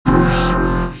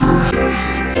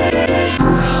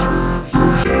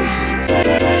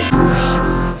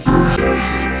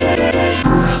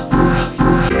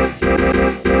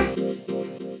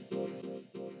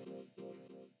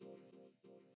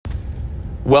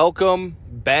Welcome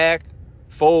back,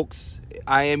 folks.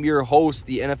 I am your host,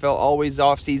 the NFL Always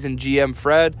Offseason GM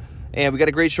Fred, and we got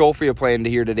a great show for you planned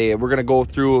here today. We're going to go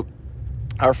through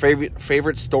our favorite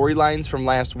storylines from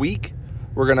last week.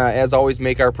 We're going to, as always,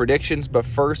 make our predictions, but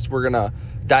first we're going to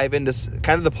dive into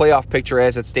kind of the playoff picture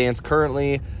as it stands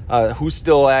currently, who's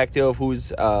still active,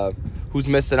 who's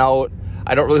missing out.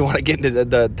 I don't really want to get into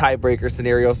the tiebreaker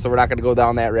scenario, so we're not going to go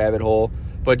down that rabbit hole.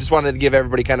 But just wanted to give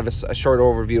everybody kind of a short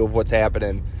overview of what's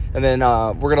happening. And then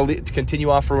we're going to continue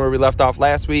off from where we left off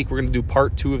last week. We're going to do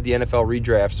part 2 of the NFL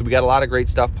redraft. So we got a lot of great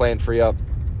stuff planned for you.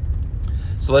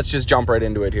 So let's just jump right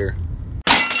into it here.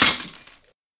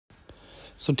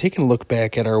 So taking a look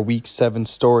back at our Week 7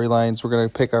 storylines, we're going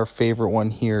to pick our favorite one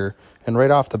here. And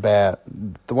right off the bat,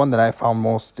 the one that I found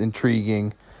most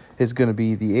intriguing is going to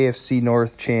be the AFC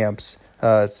North champs,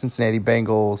 Cincinnati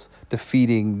Bengals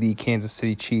defeating the Kansas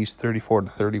City Chiefs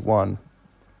 34-31.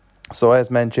 So as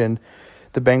mentioned,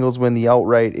 the Bengals win the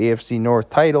outright AFC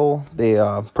North title. They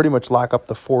pretty much lock up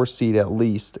the 4 seed at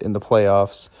least in the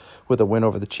playoffs with a win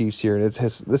over the Chiefs here. And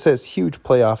this has huge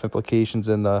playoff implications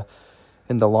in the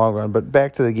long run. But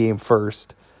back to the game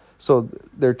first. So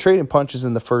they're trading punches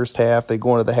in the first half. They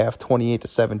go into the half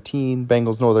 28-17.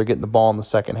 Bengals know they're getting the ball in the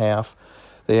second half.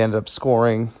 They end up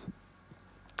scoring,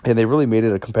 and they really made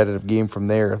it a competitive game from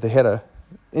there. They had a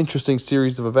interesting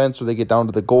series of events where they get down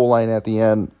to the goal line at the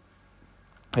end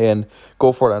and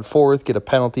go for it on fourth, get a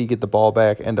penalty, get the ball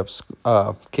back, end up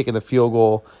kicking the field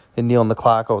goal and kneeling the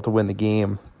clock out to win the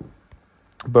game.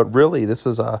 But really, this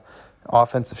was a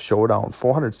offensive showdown.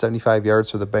 475 yards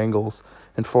for the Bengals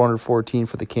and 414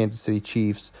 for the Kansas City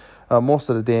Chiefs. Most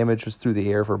of the damage was through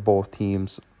the air for both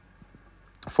teams.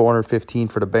 415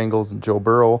 for the Bengals and Joe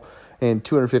Burrow, and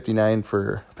 259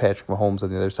 for Patrick Mahomes on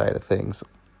the other side of things.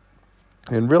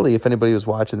 And really, if anybody was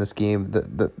watching this game,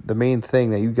 the main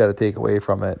thing that you got to take away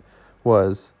from it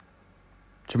was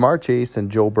Ja'Marr Chase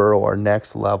and Joe Burrow are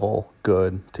next level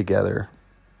good together.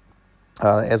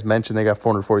 As mentioned, they got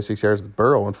 446 yards with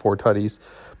Burrow and 4 tutties,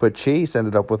 but Chase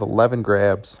ended up with 11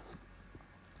 grabs,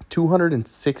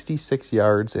 266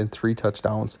 yards, and 3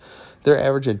 touchdowns. They're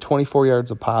averaging 24 yards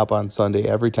a pop on Sunday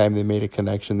every time they made a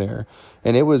connection there.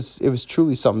 And it was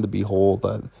truly something to behold.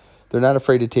 They're not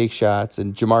afraid to take shots,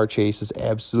 and Ja'Marr Chase is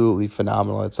absolutely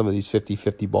phenomenal at some of these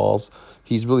 50-50 balls.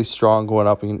 He's really strong going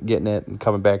up and getting it and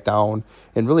coming back down.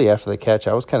 And really after the catch,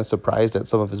 I was kind of surprised at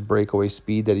some of his breakaway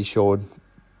speed that he showed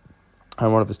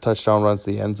on one of his touchdown runs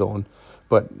to the end zone.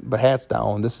 But hats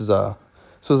down, this was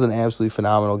an absolutely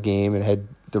phenomenal game. It had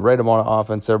the right amount of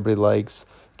offense everybody likes.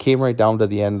 Came right down to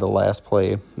the end of the last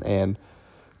play. And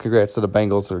congrats to the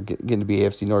Bengals that are getting to be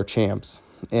AFC North champs.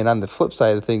 And on the flip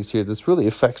side of things here, this really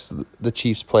affects the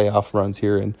Chiefs' playoff runs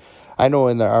here. And I know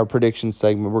in our prediction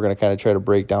segment, we're going to kind of try to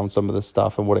break down some of this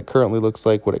stuff and what it currently looks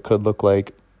like, what it could look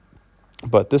like.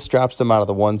 But this drops them out of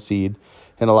the 1 seed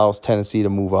and allows Tennessee to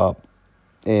move up.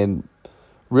 And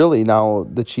really now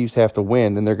the Chiefs have to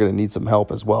win, and they're going to need some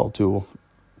help as well too.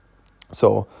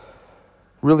 So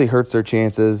really hurts their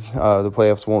chances. The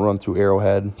playoffs won't run through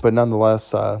Arrowhead, but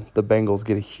nonetheless, the Bengals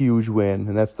get a huge win,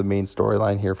 and that's the main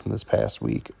storyline here from this past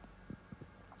week.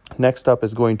 Next up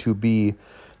is going to be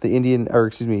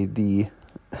the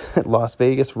Las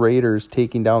Vegas Raiders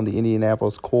taking down the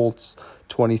Indianapolis Colts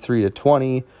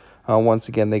 23-20. Once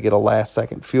again, they get a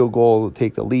last-second field goal to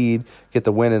take the lead, get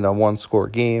the win in a 1-score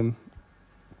game.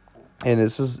 And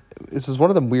this is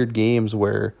one of the weird games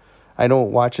where I know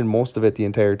watching most of it the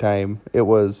entire time, it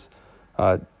was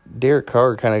Derek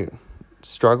Carr kind of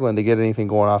struggling to get anything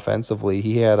going offensively.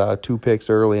 He had 2 picks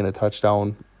early and a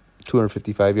touchdown,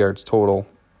 255 yards total.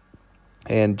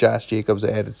 And Josh Jacobs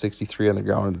added 63 on the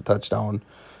ground and a touchdown.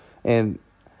 And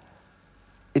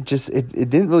it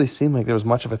didn't really seem like there was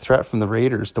much of a threat from the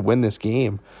Raiders to win this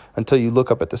game until you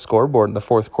look up at the scoreboard in the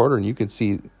fourth quarter and you can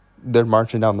see they're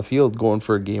marching down the field going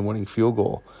for a game-winning field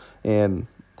goal. And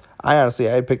I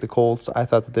picked the Colts. I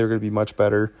thought that they were going to be much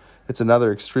better. It's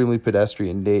another extremely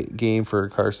pedestrian game for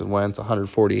Carson Wentz,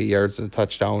 148 yards and a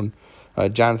touchdown.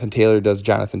 Jonathan Taylor does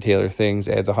Jonathan Taylor things,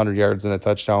 adds 100 yards and a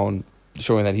touchdown,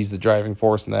 showing that he's the driving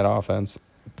force in that offense.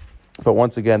 But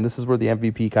once again, this is where the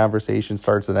MVP conversation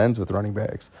starts and ends with running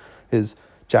backs.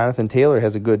 Jonathan Taylor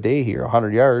has a good day here,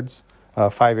 100 yards,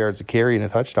 5 yards a carry and a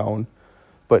touchdown,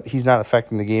 but he's not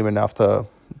affecting the game enough to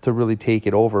really take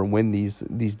it over and win these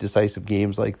decisive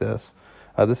games like this.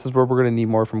 This is where we're going to need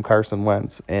more from Carson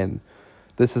Wentz, and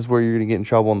this is where you're going to get in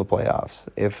trouble in the playoffs.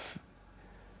 If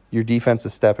your defense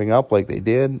is stepping up like they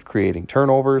did, creating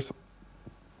turnovers,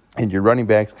 and your running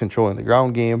backs controlling the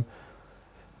ground game,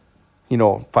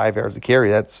 5 yards a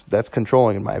carry, that's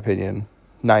controlling in my opinion.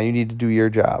 Now you need to do your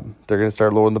job. They're going to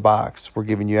start loading the box. We're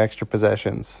giving you extra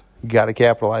possessions. You got to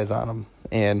capitalize on them.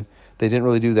 And they didn't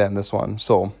really do that in this one.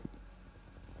 So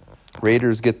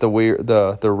Raiders get the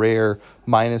rare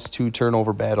 -2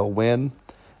 turnover battle win.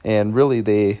 And really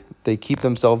they keep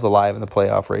themselves alive in the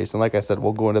playoff race. And like I said,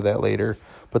 we'll go into that later.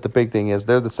 But the big thing is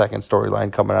they're the second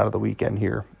storyline coming out of the weekend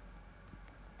here,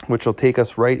 which will take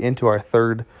us right into our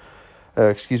third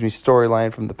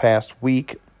storyline from the past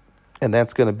week. And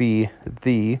that's going to be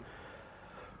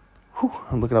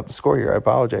I'm looking up the score here. I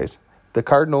apologize. The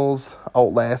Cardinals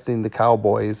outlasting the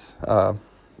Cowboys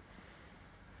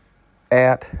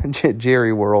at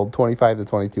Jerry World,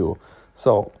 25-22.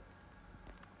 So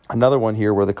another one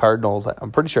here where the Cardinals,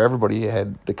 I'm pretty sure everybody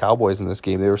had the Cowboys in this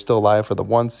game. They were still alive for the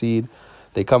 1 seed.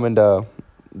 They come into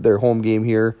their home game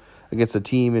here against a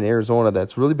team in Arizona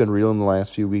that's really been real in the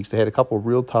last few weeks. They had a couple of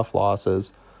real tough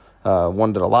losses.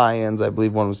 One to the Lions. I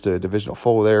believe one was to a divisional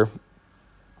foe there.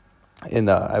 And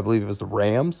I believe it was the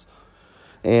Rams.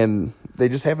 And they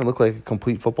just haven't looked like a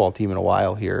complete football team in a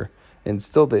while here. And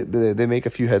still they make a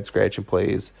few head-scratching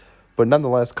plays. But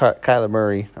nonetheless, Kyler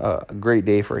Murray, a great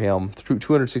day for him.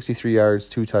 263 yards,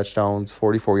 2 touchdowns,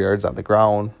 44 yards on the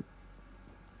ground.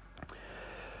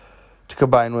 To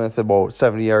combine with about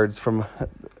 70 yards from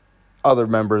other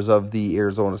members of the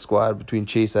Arizona squad between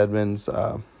Chase Edmonds,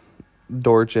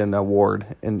 Dortch, and Ward,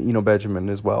 and Eno Benjamin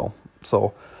as well.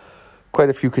 So quite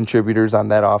a few contributors on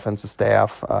that offensive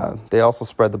staff. They also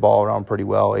spread the ball around pretty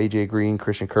well. A.J. Green,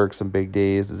 Christian Kirk, some big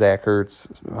days. Zach Ertz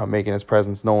making his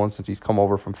presence known since he's come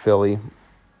over from Philly.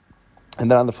 And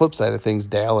then on the flip side of things,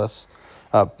 Dallas.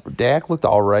 Dak looked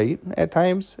all right at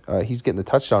times. He's getting the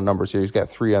touchdown numbers here. He's got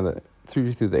 3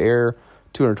 through the air.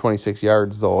 226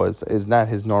 yards, though, is not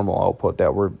his normal output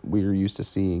that we're used to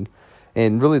seeing.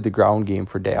 And really the ground game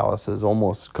for Dallas is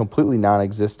almost completely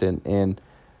non-existent, and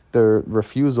their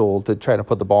refusal to try to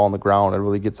put the ball on the ground and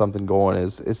really get something going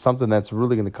is something that's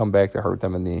really going to come back to hurt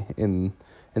them in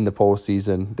the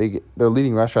postseason. Their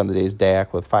leading rusher on the day is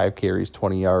Dak with 5 carries,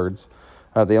 20 yards.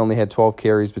 They only had 12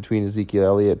 carries between Ezekiel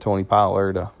Elliott, Tony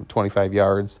Pollard, 25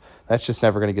 yards. That's just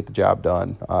never going to get the job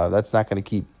done. That's not going to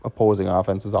keep opposing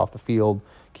offenses off the field,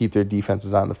 keep their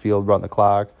defenses on the field, run the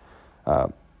clock.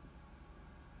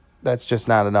 That's just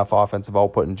not enough offensive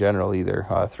output in general either.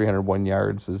 301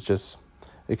 yards is just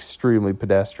extremely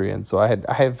pedestrian. So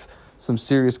I have some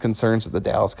serious concerns with the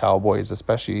Dallas Cowboys,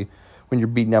 especially when you're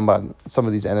beating them on some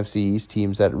of these NFC East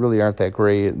teams that really aren't that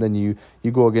great. And then you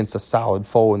go against a solid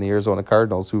foe in the Arizona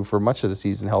Cardinals, who for much of the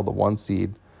season held the 1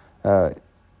 seed, and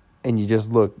you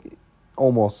just look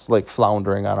almost like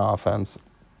floundering on offense.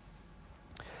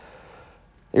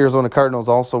 Arizona Cardinals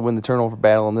also win the turnover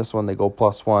battle in this one. They go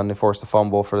 +1. They force a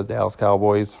fumble for the Dallas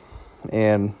Cowboys.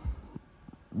 And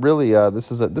really,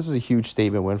 this is a huge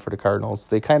statement win for the Cardinals.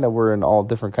 They kind of were in all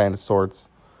different kind of sorts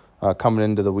coming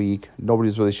into the week.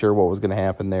 Nobody's really sure what was going to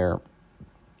happen there.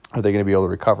 Are they going to be able to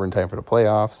recover in time for the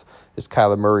playoffs? Is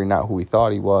Kyler Murray not who we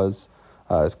thought he was?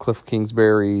 Is Cliff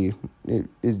Kingsbury,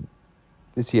 is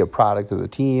he a product of the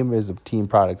team? Is a team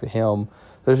product of him?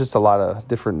 There's just a lot of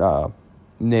different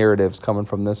narratives coming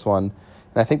from this one,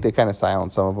 and I think they kind of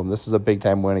silenced some of them. This is a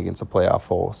big-time win against a playoff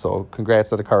foe, so congrats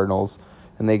to the Cardinals,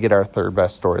 and they get our third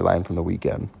best storyline from the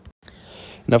weekend.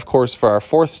 And of course, for our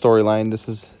fourth storyline,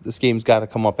 this game's got to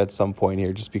come up at some point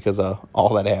here, just because of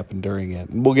all that happened during it.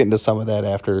 And we'll get into some of that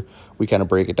after we kind of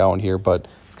break it down here, but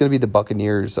it's going to be the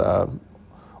Buccaneers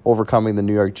overcoming the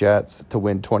New York Jets to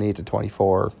win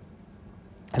 28-24.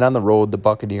 And on the road, the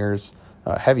Buccaneers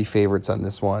heavy favorites on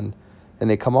this one. And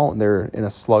they come out and they're in a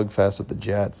slugfest with the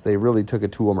Jets. They really took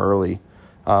it to them early.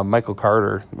 Michael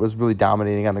Carter was really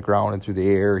dominating on the ground and through the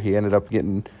air. He ended up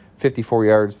getting 54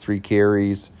 yards, 3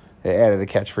 carries. They added a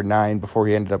catch for 9 before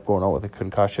he ended up going out with a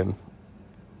concussion.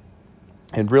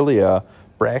 And really,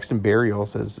 Braxton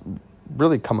Berrios has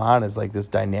really come on as like this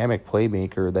dynamic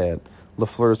playmaker that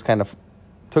LaFleur's kind of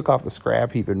took off the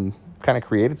scrap heap and kind of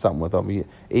created something with him. He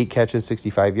 8 catches,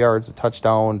 65 yards, a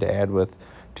touchdown to add with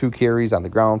 2 carries on the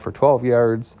ground for 12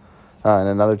 yards and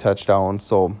another touchdown.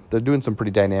 So they're doing some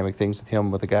pretty dynamic things with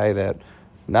him, with a guy that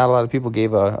not a lot of people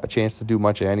gave a chance to do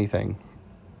much of anything.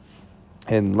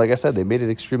 And like I said, they made it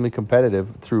extremely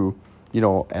competitive through,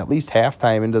 at least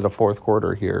halftime into the fourth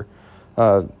quarter here.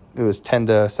 It was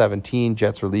 10-17.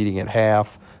 Jets were leading at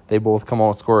half. They both come out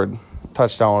and scored a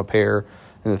touchdown a pair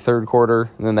in the third quarter,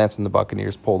 and then that's when the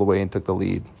Buccaneers pulled away and took the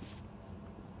lead.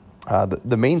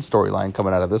 The main storyline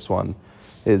coming out of this one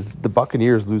is the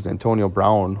Buccaneers lose Antonio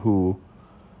Brown, who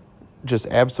just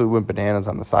absolutely went bananas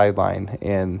on the sideline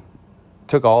and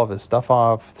took all of his stuff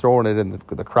off, throwing it in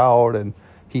the crowd, and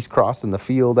he's crossing the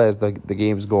field as the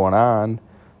game's going on.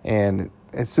 And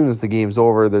as soon as the game's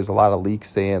over, there's a lot of leaks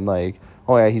saying, like,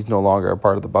 oh, yeah, he's no longer a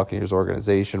part of the Buccaneers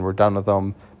organization. We're done with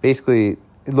him. Basically,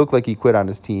 it looked like he quit on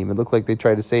his team. It looked like they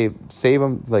tried to save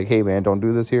him, like, hey, man, don't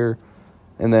do this here.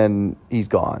 And then he's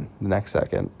gone the next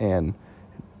second. And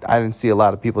I didn't see a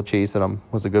lot of people chasing him,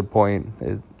 was a good point.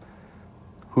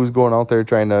 Who's going out there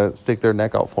trying to stick their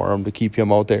neck out for him to keep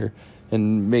him out there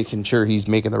and making sure he's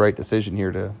making the right decision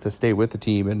here to stay with the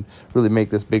team and really make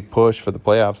this big push for the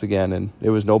playoffs again? And it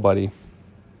was nobody.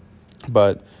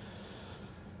 But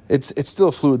it's still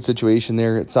a fluid situation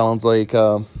there. It sounds like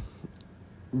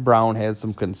Brown had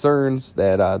some concerns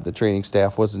that the training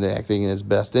staff wasn't acting in his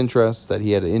best interest, that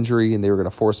he had an injury and they were going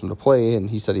to force him to play, and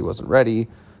he said he wasn't ready.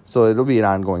 So it'll be an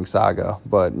ongoing saga.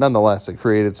 But nonetheless, it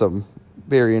created some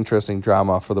very interesting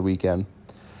drama for the weekend.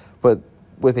 But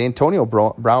with Antonio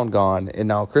Brown gone and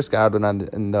now Chris Godwin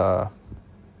in the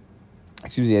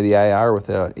IR with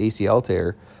the ACL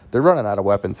tear, they're running out of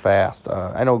weapons fast.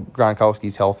 I know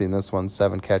Gronkowski's healthy in this one,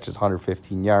 7 catches,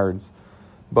 115 yards.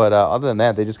 But other than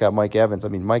that, they just got Mike Evans. I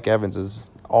mean, Mike Evans is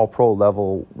all-pro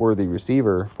level worthy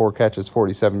receiver, 4 catches,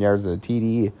 47 yards, and a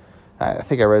TD. I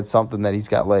think I read something that he's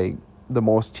got like the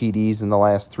most TDs in the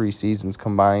last 3 seasons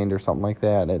combined or something like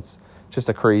that. And it's just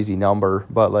a crazy number.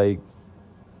 But, like,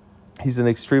 he's an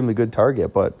extremely good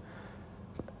target. But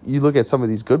you look at some of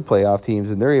these good playoff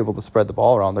teams, and they're able to spread the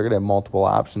ball around. They're going to have multiple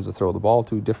options to throw the ball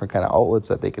to, different kind of outlets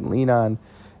that they can lean on.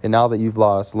 And now that you've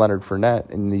lost Leonard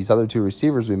Fournette and these other 2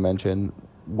 receivers we mentioned,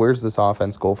 where's this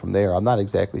offense go from there? I'm not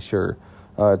exactly sure.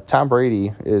 Tom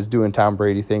Brady is doing Tom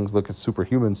Brady things, looking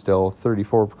superhuman still,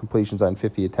 34 completions on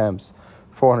 50 attempts,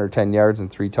 410 yards and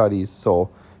 3 tutties. So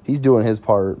he's doing his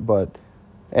part, but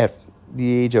at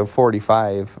the age of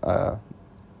 45,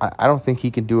 I don't think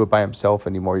he can do it by himself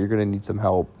anymore. You're going to need some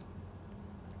help.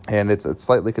 And it's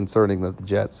slightly concerning that the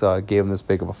Jets gave him this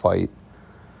big of a fight.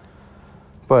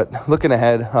 But looking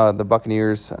ahead, the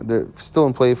Buccaneers, they're still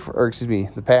in play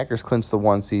the Packers clinched the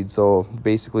 1 seed. So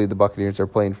basically the Buccaneers are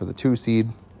playing for the 2 seed.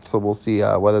 So we'll see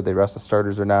whether they rest the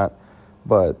starters or not.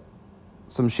 But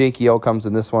some shaky outcomes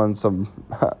in this one, some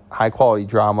high-quality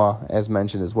drama, as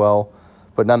mentioned as well.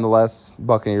 But nonetheless,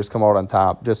 Buccaneers come out on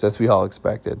top, just as we all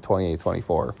expected,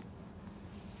 28-24.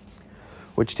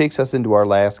 Which takes us into our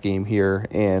last game here,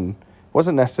 and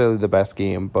wasn't necessarily the best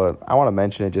game, but I want to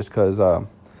mention it just because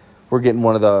we're getting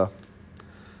one of the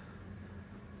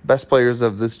best players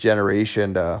of this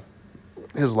generation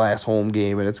his last home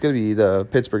game, and it's going to be the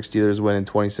Pittsburgh Steelers winning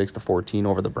 26-14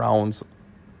 over the Browns.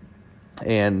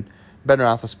 And Ben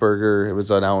Roethlisberger, it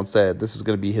was announced that this is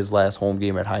going to be his last home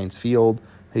game at Heinz Field.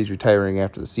 He's retiring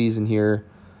after the season here.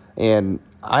 And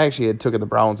I actually had taken the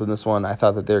Browns in this one. I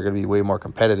thought that they were going to be way more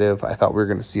competitive. I thought we were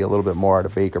going to see a little bit more out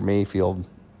of Baker Mayfield.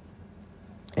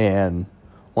 And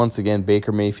once again,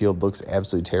 Baker Mayfield looks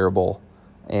absolutely terrible.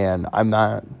 And I'm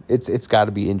not – it's got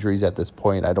to be injuries at this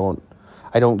point. I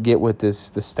don't get what the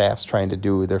staff's trying to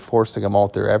do. They're forcing him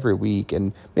out there every week.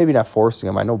 And maybe not forcing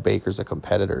him. I know Baker's a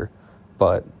competitor.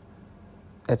 But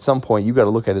at some point, you got to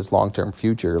look at his long-term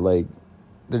future. Like,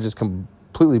 they're just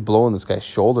completely blowing this guy's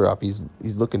shoulder up. He's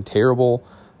looking terrible.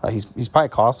 He's probably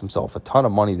cost himself a ton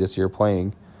of money this year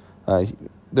playing.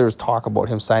 There was talk about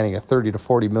him signing a $30 to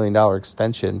 $40 million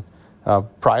extension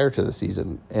prior to the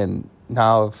season, and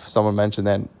now if someone mentioned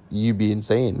that, you'd be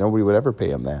insane. Nobody would ever pay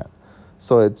him that.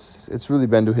 So it's really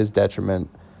been to his detriment,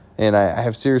 and I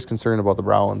have serious concern about the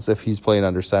Browns if he's playing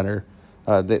under center.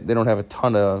 They don't have a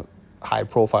ton of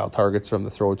high-profile targets for him to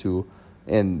throw to,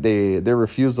 and their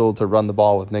refusal to run the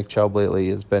ball with Nick Chubb lately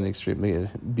has been extremely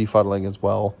befuddling as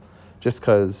well. Just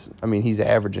because, I mean, he's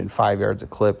averaging 5 yards a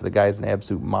clip. The guy's an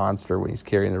absolute monster when he's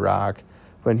carrying the rock.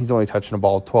 But he's only touching the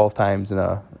ball 12 times in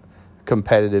a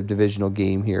competitive divisional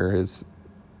game here is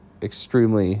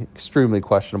extremely, extremely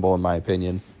questionable in my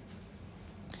opinion.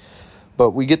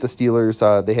 But we get the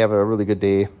Steelers. They have a really good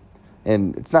day.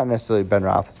 And it's not necessarily Ben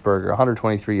Roethlisberger.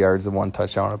 123 yards and 1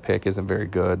 touchdown, a pick isn't very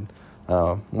good.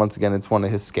 Once again, it's one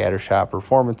of his scattershot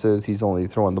performances. He's only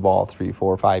throwing the ball 3,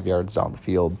 4, 5 yards down the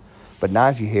field. But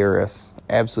Najee Harris,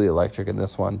 absolutely electric in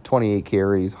this one. 28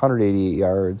 carries, 188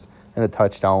 yards, and a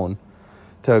touchdown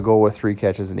to go with 3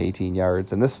 catches and 18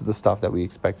 yards. And this is the stuff that we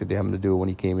expected him to do when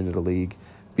he came into the league.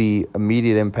 Be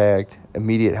immediate impact,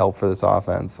 immediate help for this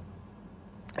offense,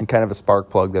 and kind of a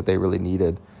spark plug that they really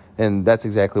needed. And that's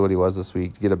exactly what he was this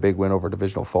week, to get a big win over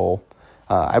divisional foe.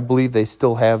 I believe they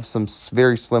still have some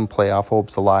very slim playoff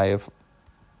hopes alive.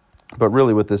 But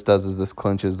really what this does is this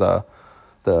clinches the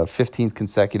 15th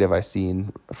consecutive I've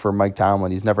seen for Mike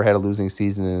Tomlin. He's never had a losing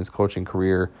season in his coaching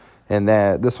career, and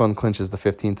this one clinches the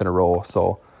 15th in a row.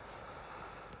 So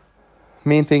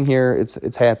main thing here,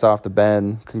 it's hats off to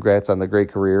Ben. Congrats on the great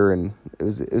career, and it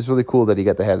was really cool that he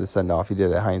got to have the send off he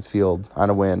did at Heinz Field on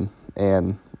a win.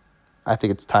 And I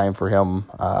think it's time for him.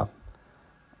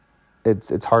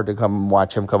 It's hard to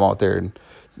watch him come out there and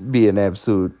be an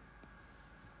absolute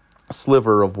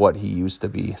sliver of what he used to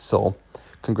be. So,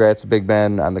 congrats to Big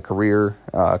Ben on the career.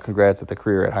 Congrats at the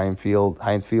career at Heinz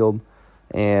Field,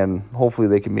 and hopefully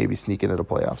they can maybe sneak into the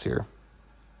playoffs here.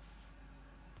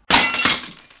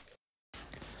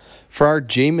 For our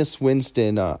Jameis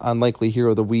Winston Unlikely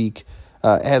Hero of the Week,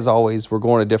 as always, we're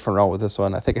going a different route with this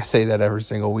one. I think I say that every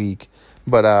single week.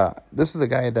 But this is a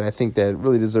guy that I think that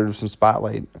really deserves some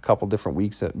spotlight a couple different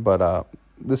weeks. But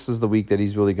this is the week that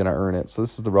he's really going to earn it. So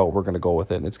this is the route we're going to go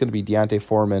with it. And it's going to be D'Onta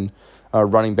Foreman,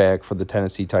 running back for the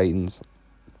Tennessee Titans.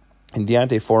 And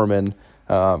D'Onta Foreman,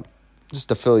 just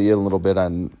to fill you in a little bit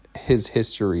on his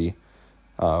history,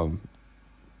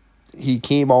 he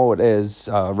came out as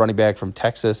running back from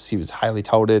Texas. He was highly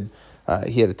touted.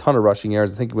 He had a ton of rushing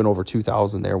yards. I think he went over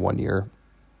 2,000 there one year.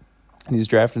 And he was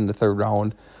drafted in the third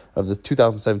round of the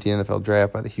 2017 NFL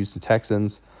Draft by the Houston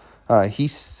Texans. He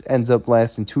ends up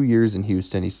lasting 2 years in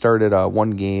Houston. He started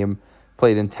one game,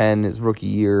 played in 10 his rookie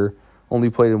year, only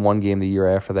played in one game the year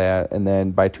after that, and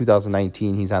then by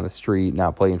 2019, he's on the street,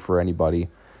 not playing for anybody.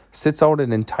 Sits out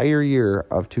an entire year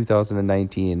of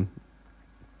 2019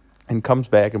 and comes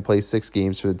back and plays 6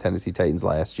 games for the Tennessee Titans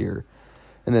last year.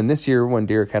 And then this year, when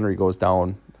Derrick Henry goes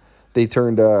down, they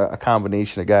turned a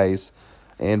combination of guys.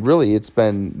 And really, it's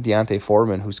been D'Onta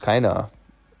Foreman who's kind of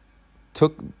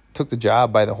took the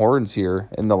job by the horns here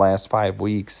in the last 5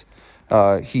 weeks.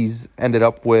 He's ended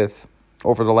up with,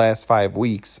 over the last 5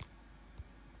 weeks,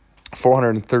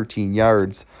 413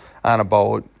 yards on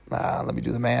about, let me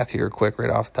do the math here quick right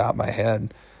off the top of my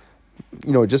head,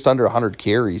 just under 100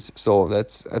 carries. So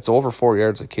that's over 4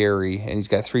 yards a carry, and he's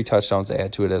got 3 touchdowns to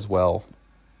add to it as well.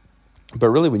 But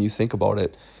really, when you think about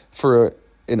it, for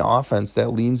an offense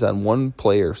that leans on one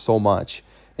player so much,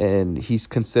 and he's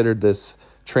considered this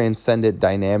transcendent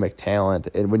dynamic talent,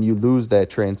 and when you lose that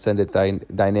transcendent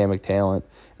dynamic talent,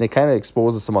 and it kind of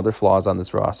exposes some other flaws on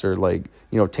this roster, like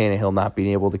Tannehill not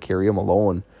being able to carry him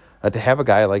alone, to have a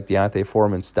guy like D'Onta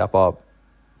Foreman step up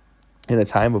in a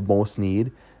time of most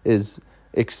need is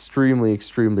extremely,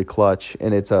 extremely clutch,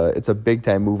 and it's a big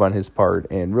time move on his part.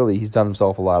 And really, he's done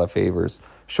himself a lot of favors,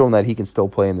 showing that he can still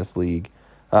play in this league.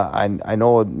 I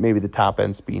know maybe the top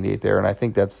end speed ain't there, and I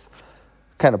think that's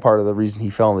kind of part of the reason he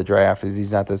fell in the draft is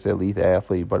he's not this elite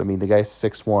athlete. But I mean, the guy's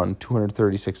 6'1",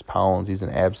 236 pounds. He's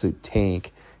an absolute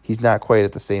tank. He's not quite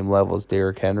at the same level as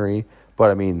Derrick Henry,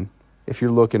 but I mean, if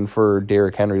you're looking for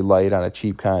Derrick Henry light on a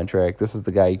cheap contract, this is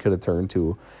the guy you could have turned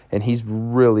to, and he's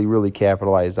really, really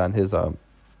capitalized on his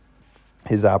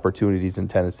opportunities in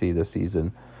Tennessee this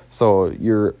season. So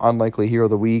your unlikely hero of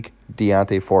the week,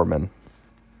 D'Onta Foreman.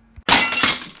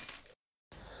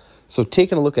 So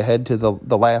taking a look ahead to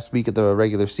the last week of the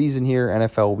regular season here,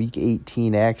 NFL Week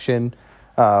 18 action.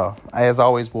 As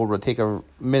always, we'll take a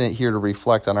minute here to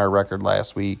reflect on our record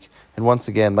last week. And once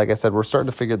again, like I said, we're starting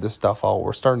to figure this stuff out.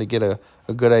 We're starting to get a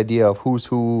good idea of who's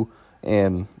who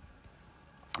and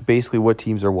basically what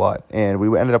teams are what. And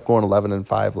we ended up going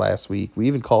 11-5 last week. We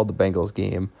even called the Bengals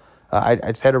game. I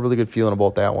just had a really good feeling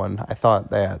about that one. I thought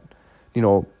that,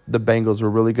 the Bengals were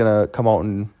really going to come out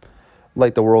and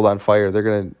light the world on fire. They're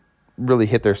going to really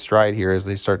hit their stride here as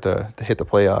they start to hit the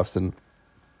playoffs. And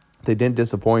they didn't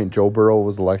disappoint. Joe Burrow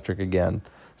was electric again.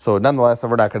 So nonetheless,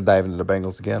 we're not going to dive into the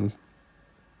Bengals again.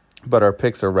 But our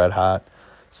picks are red hot.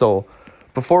 So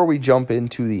before we jump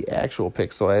into the actual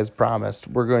picks, so as promised,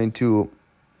 we're going to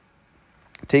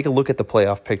take a look at the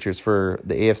playoff pictures for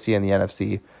the AFC and the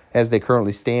NFC as they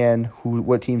currently stand,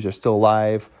 what teams are still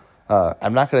alive.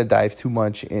 I'm not going to dive too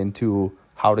much into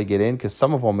how to get in because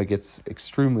some of them it gets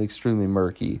extremely, extremely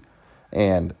murky,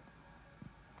 and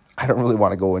I don't really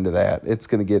want to go into that. It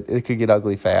could get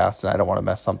ugly fast, and I don't want to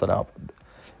mess something up.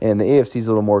 And the AFC is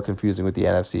a little more confusing with the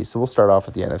NFC, so we'll start off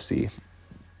with the NFC.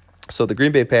 So the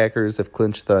Green Bay Packers have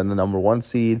clinched the number 1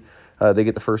 seed. They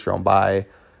get the first round bye,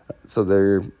 so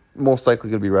they're most likely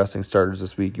going to be resting starters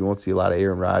this week. You won't see a lot of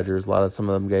Aaron Rodgers, a lot of some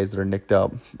of them guys that are nicked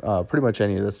up. Pretty much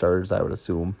any of the starters, I would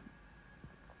assume.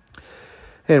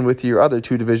 And with your other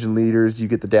 2 division leaders, you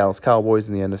get the Dallas Cowboys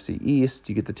in the NFC East.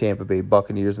 You get the Tampa Bay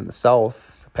Buccaneers in the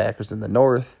South, the Packers in the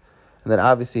North. And then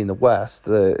obviously in the West,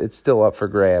 it's still up for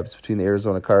grabs between the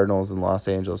Arizona Cardinals and Los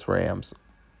Angeles Rams.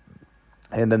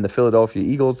 And then the Philadelphia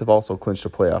Eagles have also clinched a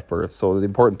playoff berth. So the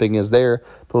important thing is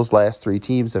those last 3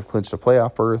 teams have clinched a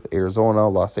playoff berth, Arizona,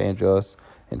 Los Angeles,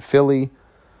 and Philly.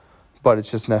 But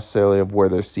it's just necessarily of where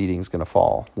their seeding is going to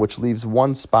fall, which leaves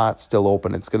one spot still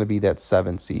open. It's going to be that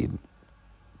 7 seed.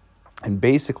 And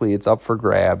basically, it's up for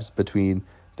grabs between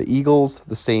the Eagles,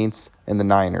 the Saints, and the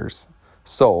Niners.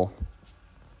 So,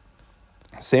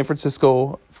 San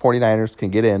Francisco 49ers can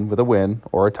get in with a win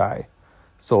or a tie.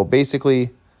 So,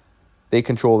 basically, they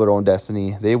control their own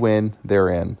destiny. They win, they're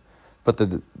in. But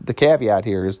the caveat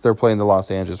here is they're playing the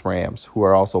Los Angeles Rams, who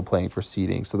are also playing for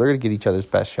seeding. So, they're going to get each other's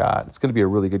best shot. It's going to be a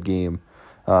really good game.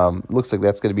 Looks like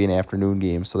that's going to be an afternoon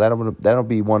game. So, that'll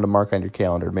be one to mark on your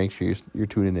calendar. Make sure you're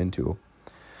tuning into.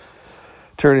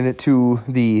 Turning it to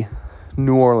the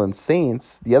New Orleans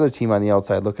Saints, the other team on the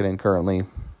outside looking in currently.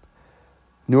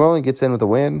 New Orleans gets in with a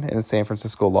win and San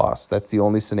Francisco lost. That's the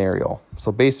only scenario.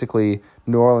 So basically,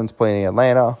 New Orleans playing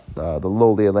Atlanta, the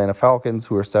lowly Atlanta Falcons,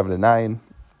 who are 7-9.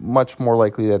 Much more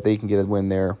likely that they can get a win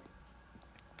there.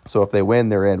 So if they win,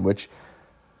 they're in, which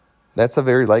that's a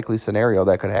very likely scenario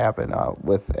that could happen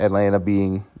with Atlanta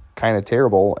being kind of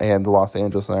terrible and the Los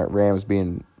Angeles Rams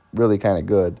being really kind of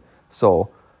good. So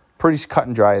pretty cut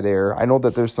and dry there. I know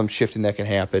that there's some shifting that can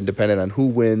happen depending on who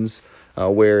wins,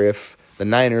 where if the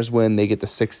Niners win, they get the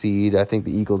 6 seed. I think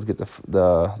the Eagles get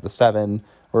the 7,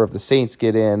 or if the Saints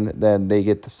get in, then they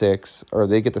get the 6, or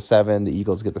they get the 7, the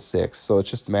Eagles get the 6. So it's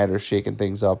just a matter of shaking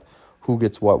things up, who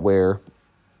gets what where.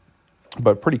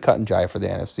 But pretty cut and dry for the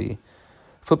NFC.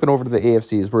 Flipping over to the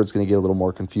AFC is where it's going to get a little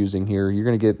more confusing here. You're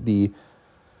going to get the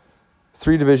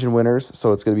 3 division winners,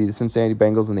 so it's going to be the Cincinnati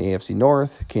Bengals in the AFC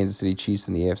North, Kansas City Chiefs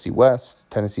in the AFC West,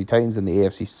 Tennessee Titans in the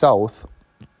AFC South,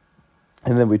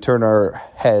 and then we turn our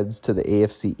heads to the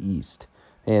AFC East.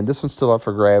 And this one's still up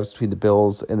for grabs between the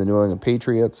Bills and the New England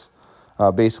Patriots.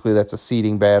 Basically, that's a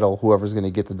seeding battle. Whoever's going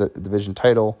to get the division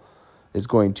title is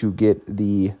going to get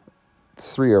the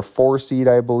 3 or 4 seed,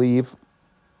 I believe,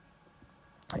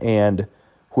 and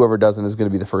whoever doesn't is going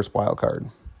to be the first wild card.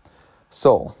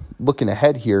 So, looking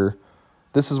ahead here,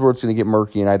 this is where it's going to get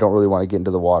murky, and I don't really want to get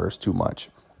into the waters too much.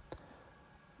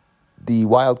 The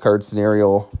wild card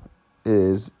scenario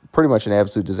is pretty much an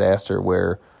absolute disaster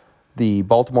where the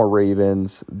Baltimore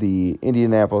Ravens, the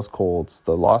Indianapolis Colts,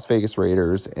 the Las Vegas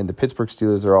Raiders, and the Pittsburgh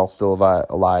Steelers are all still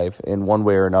alive in one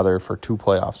way or another for 2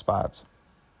 playoff spots.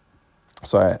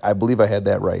 So I believe I had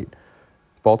that right.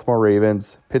 Baltimore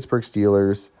Ravens, Pittsburgh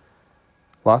Steelers,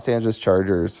 Los Angeles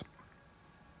Chargers,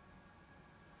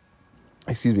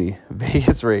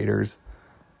 Vegas Raiders,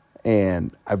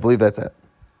 and I believe that's it.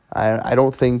 I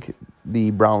don't think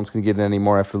the Browns can get it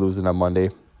anymore after losing on Monday,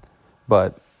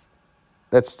 but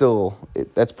that's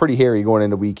pretty hairy going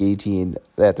into Week 18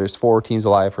 that there's 4 teams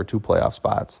alive for 2 playoff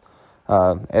spots.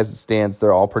 As it stands,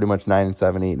 they're all pretty much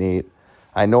 9-7, 8-8.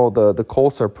 I know the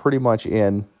Colts are pretty much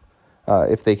in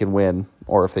if they can win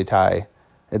or if they tie.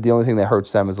 The only thing that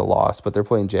hurts them is a loss, but they're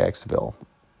playing Jacksonville.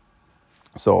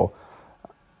 So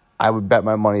I would bet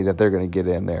my money that they're going to get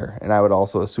in there. And I would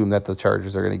also assume that the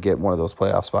Chargers are going to get one of those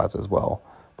playoff spots as well.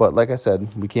 But like I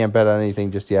said, we can't bet on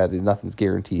anything just yet. Nothing's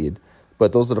guaranteed.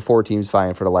 But those are the 4 teams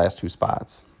vying for the last 2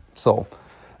 spots. So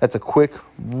that's a quick,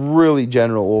 really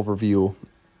general overview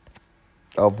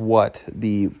of what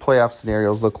the playoff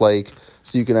scenarios look like.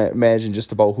 So you can imagine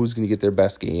just about who's going to get their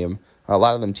best game. A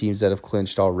lot of them teams that have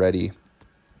clinched already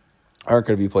aren't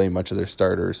going to be playing much of their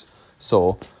starters.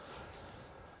 So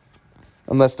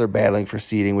unless they're battling for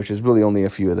seeding, which is really only a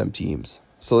few of them teams.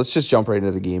 So let's just jump right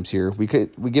into the games here. We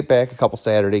get back a couple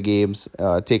Saturday games.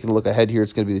 Taking a look ahead here,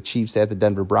 it's going to be the Chiefs at the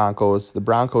Denver Broncos. The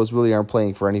Broncos really aren't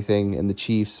playing for anything, and the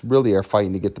Chiefs really are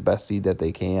fighting to get the best seed that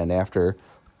they can after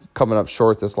coming up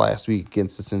short this last week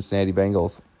against the Cincinnati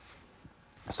Bengals.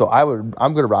 So I'm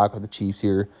going to rock with the Chiefs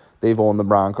here. They've owned the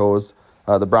Broncos.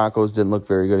 The Broncos didn't look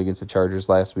very good against the Chargers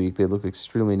last week. They looked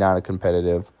extremely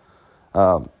non-competitive.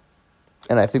 And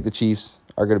I think the Chiefs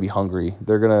are going to be hungry.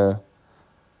 They're going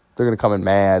to come in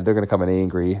mad. They're going to come in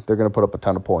angry. They're going to put up a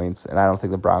ton of points, and I don't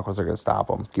think the Broncos are going to stop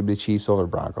them. Give me the Chiefs over the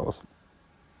Broncos.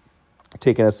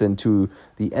 Taking us into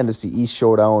the NFC East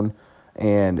showdown,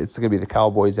 and it's going to be the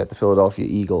Cowboys at the Philadelphia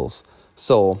Eagles.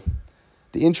 So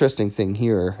the interesting thing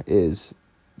here is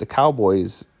the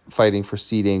Cowboys fighting for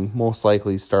seeding most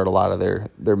likely start a lot of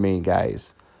their main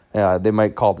guys. They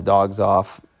might call the dogs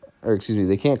off,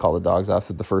 they can't call the dogs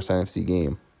off at the first NFC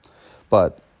game.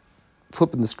 But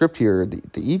flipping the script here,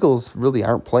 the Eagles really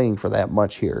aren't playing for that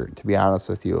much here, to be honest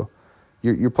with you.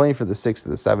 You're playing for the 6th or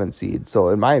the 7th seed. So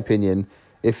in my opinion,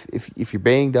 if you're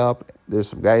banged up, there's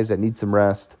some guys that need some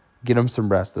rest, get them some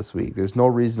rest this week. There's no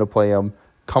reason to play them.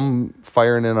 Come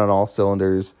firing in on all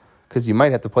cylinders, because you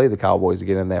might have to play the Cowboys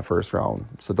again in that first round.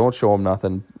 So don't show them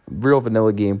nothing. Real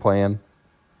vanilla game plan.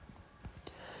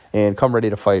 And come ready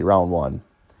to fight round 1.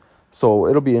 So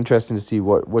it'll be interesting to see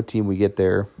what team we get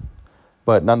there.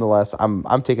 But nonetheless,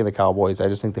 I'm taking the Cowboys. I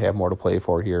just think they have more to play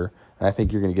for here, and I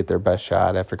think you're going to get their best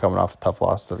shot after coming off a tough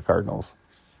loss to the Cardinals.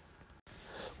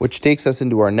 Which takes us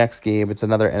into our next game. It's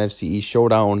another NFC East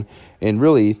showdown, and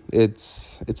really,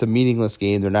 it's a meaningless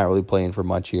game. They're not really playing for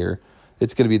much here.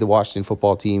 It's going to be the Washington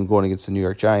football team going against the New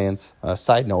York Giants.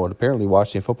 Side note, apparently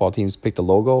Washington football team's picked a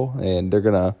logo, and they're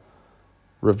going to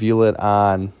reveal it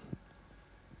on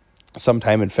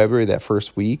sometime in February, that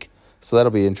first week. So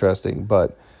that'll be interesting.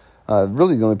 But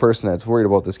really the only person that's worried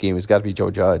about this game has got to be Joe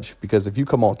Judge, because if you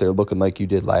come out there looking like you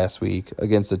did last week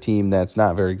against a team that's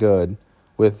not very good,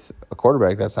 with a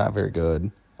quarterback that's not very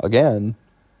good, again,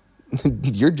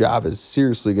 your job is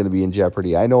seriously going to be in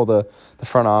jeopardy. I know the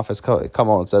front office come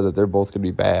out and said that they're both going to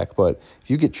be back, but if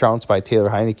you get trounced by Taylor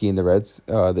Heineke and the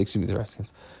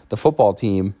Redskins, the football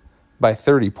team, by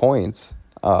 30 points,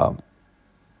 what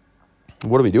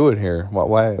are we doing here?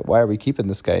 Why are we keeping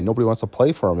this guy? Nobody wants to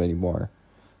play for him anymore.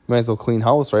 You might as well clean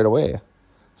house right away.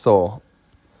 So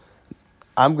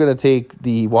I'm going to take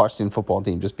the Washington football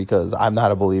team just because I'm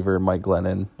not a believer in Mike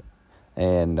Glennon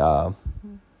and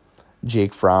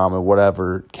Jake Fromm and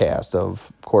whatever cast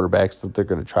of quarterbacks that they're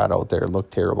going to trot out there and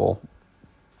look terrible.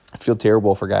 I feel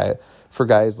terrible for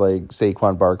guys like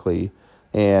Saquon Barkley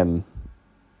and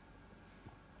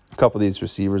a couple of these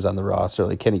receivers on the roster,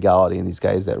 like Kenny Golladay and these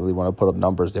guys that really want to put up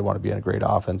numbers. They want to be on great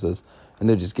offenses, and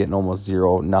they're just getting almost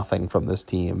nothing from this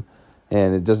team.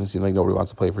 And it doesn't seem like nobody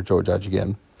wants to play for Joe Judge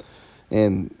again.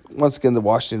 And once again, the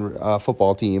Washington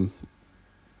football team,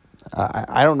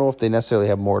 I don't know if they necessarily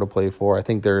have more to play for. I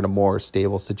think they're in a more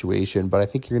stable situation, but I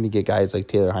think you're going to get guys like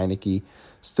Taylor Heineke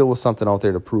still with something out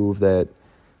there to prove that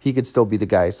he could still be the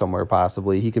guy somewhere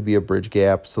possibly. He could be a bridge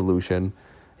gap solution,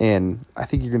 and I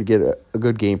think you're going to get a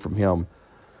good game from him.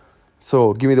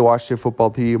 So give me the Washington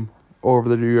football team over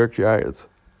the New York Giants.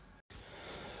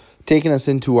 Taking us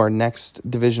into our next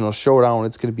divisional showdown,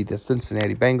 it's going to be the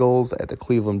Cincinnati Bengals at the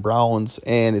Cleveland Browns,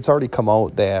 and it's already come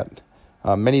out that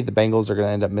many of the Bengals are going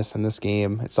to end up missing this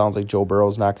game. It sounds like Joe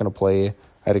Burrow's not going to play.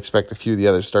 I'd expect a few of the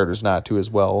other starters not to as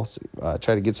well.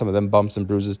 Try to get some of them bumps and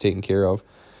bruises taken care of,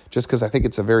 just because I think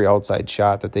it's a very outside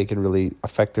shot that they can really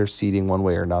affect their seeding one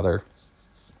way or another.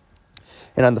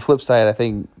 And on the flip side, I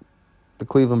think the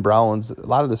Cleveland Browns, a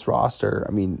lot of this roster,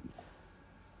 I mean,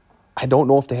 I don't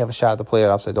know if they have a shot at the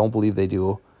playoffs. I don't believe they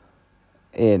do.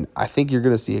 And I think you're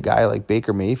going to see a guy like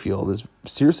Baker Mayfield is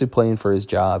seriously playing for his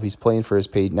job. He's playing for his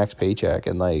next paycheck.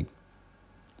 And, like,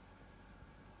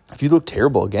 if you look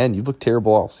terrible again, you've looked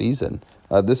terrible all season.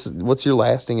 What's your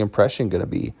lasting impression going to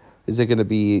be? Is it going to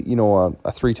be, a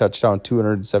 3-touchdown,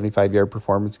 275-yard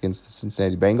performance against the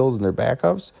Cincinnati Bengals and their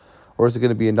backups? Or is it going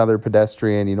to be another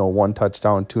pedestrian,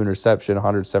 1-touchdown, 2-interception,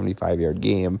 175-yard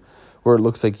game where it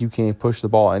looks like you can't push the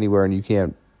ball anywhere and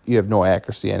you have no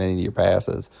accuracy on any of your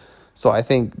passes? So I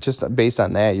think just based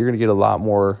on that, you're going to get a lot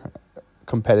more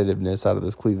competitiveness out of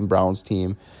this Cleveland Browns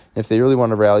team. If they really want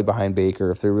to rally behind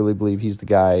Baker, if they really believe he's the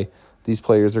guy, these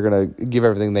players are going to give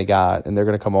everything they got, and they're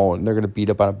going to come out and they're going to beat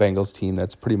up on a Bengals team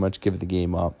that's pretty much giving the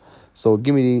game up. So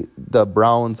give me the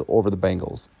Browns over the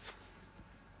Bengals.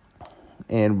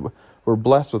 And we're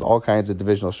blessed with all kinds of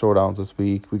divisional showdowns this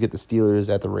week. We get the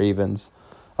Steelers at the Ravens.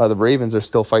 The Ravens are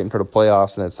still fighting for the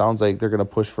playoffs, and it sounds like they're going to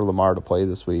push for Lamar to play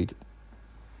this week.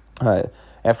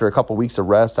 After a couple weeks of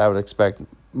rest, I would expect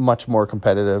much more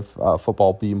competitive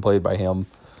football being played by him.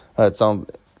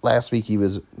 Last week he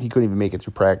couldn't even make it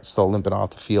through practice, still limping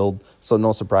off the field. So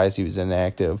no surprise he was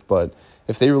inactive. But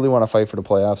if they really want to fight for the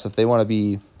playoffs, if they want to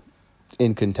be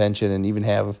in contention and even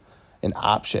have an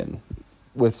option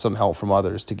with some help from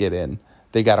others to get in,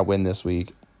 they got to win this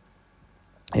week.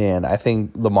 And I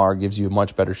think Lamar gives you a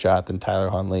much better shot than Tyler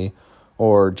Huntley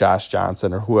or Josh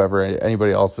Johnson or whoever,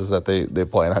 anybody else is that they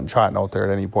plan on trotting out there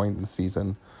at any point in the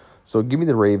season. So give me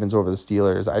the Ravens over the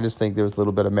Steelers. I just think there was a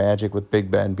little bit of magic with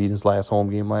Big Ben beating his last home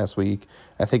game last week.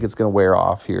 I think it's going to wear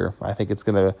off here. I think it's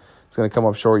going to come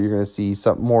up short. You're going to see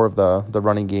some more of the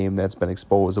running game that's been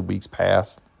exposed in weeks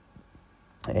past,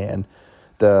 and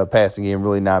the passing game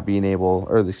really not being able,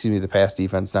 the pass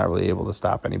defense not really able to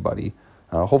stop anybody.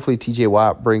 Hopefully T.J.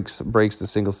 Watt breaks the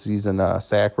single-season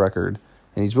sack record,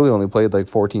 and he's really only played like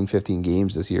 14, 15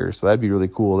 games this year, so that'd be really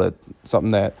cool. That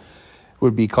something that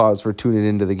would be cause for tuning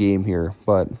into the game here,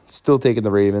 but still taking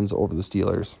the Ravens over the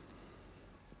Steelers.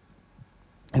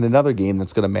 And another game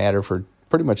that's going to matter for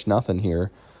pretty much nothing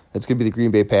here, it's going to be the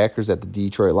Green Bay Packers at the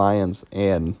Detroit Lions,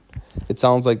 and it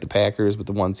sounds like the Packers, with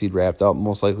the 1 seed wrapped up,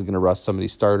 most likely going to rust some of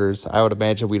these starters. I would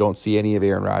imagine we don't see any of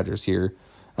Aaron Rodgers here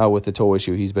with the toe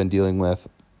issue he's been dealing with.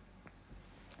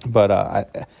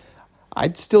 But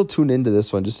I'd still tune into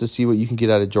this one just to see what you can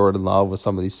get out of Jordan Love with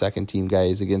some of these second-team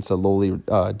guys against a lowly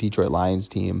Detroit Lions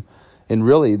team. And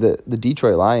really, the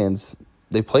Detroit Lions,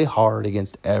 they play hard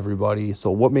against everybody. So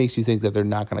what makes you think that they're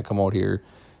not going to come out here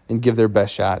and give their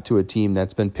best shot to a team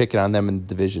that's been picking on them in the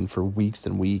division for weeks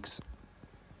and weeks?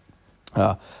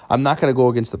 I'm not going to go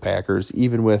against the Packers,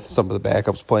 even with some of the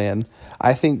backups playing.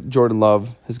 I think Jordan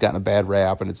Love has gotten a bad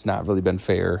rap, and it's not really been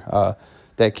fair.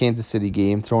 That Kansas City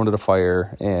game thrown to the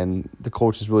fire, and the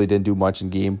coaches really didn't do much in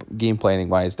game planning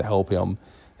wise to help him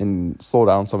and slow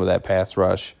down some of that pass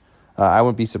rush. I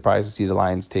wouldn't be surprised to see the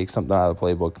Lions take something out of the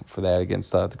playbook for that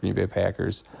against the Green Bay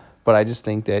Packers. But I just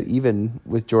think that even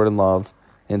with Jordan Love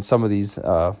and some of these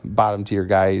bottom tier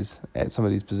guys at some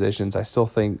of these positions, I still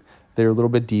think they're a little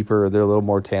bit deeper. They're a little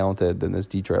more talented than this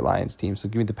Detroit Lions team. So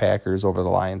give me the Packers over the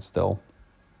Lions still.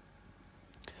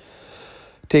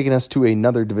 Taking us to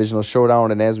another divisional showdown,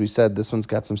 and as we said, this one's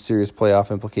got some serious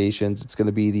playoff implications. It's going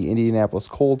to be the Indianapolis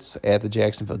Colts at the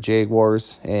Jacksonville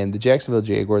Jaguars, and the Jacksonville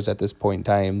Jaguars at this point in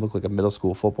time look like a middle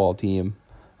school football team.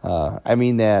 I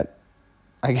mean that,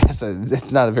 I guess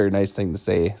it's not a very nice thing to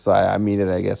say, so I mean it,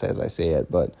 I guess, as I say it,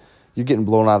 but you're getting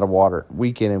blown out of water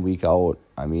week in and week out.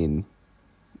 I mean,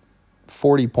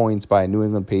 40 points by a New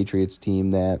England Patriots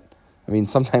team that, I mean,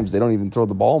 sometimes they don't even throw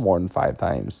the ball more than 5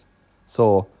 times.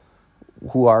 So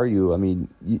who are you? I mean,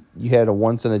 you had a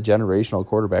once-in-a-generational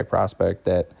quarterback prospect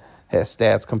that has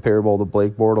stats comparable to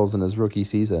Blake Bortles in his rookie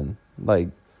season. Like,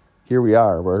 here we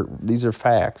are. These are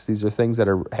facts. These are things that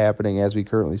are happening as we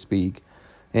currently speak,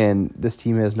 and this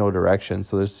team has no direction,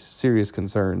 so there's serious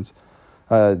concerns.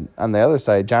 On the other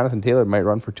side, Jonathan Taylor might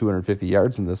run for 250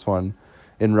 yards in this one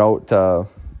en route to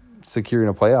securing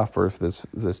a playoff berth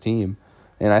for this team,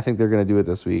 and I think they're going to do it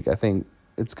this week. I think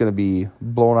it's going to be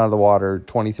blown out of the water,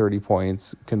 20, 30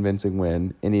 points, convincing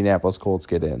win. Indianapolis Colts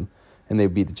get in, and they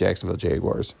beat the Jacksonville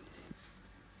Jaguars.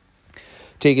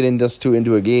 Take it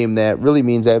into a game that really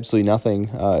means absolutely nothing.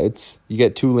 You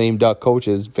get 2 lame duck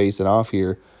coaches facing off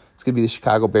here. It's going to be the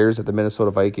Chicago Bears at the Minnesota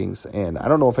Vikings, and I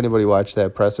don't know if anybody watched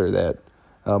that presser that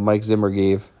Mike Zimmer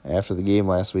gave after the game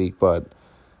last week, but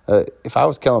if I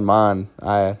was Kellen Mond,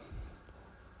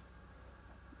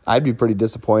 I'd be pretty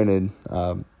disappointed.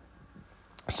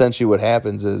 Essentially what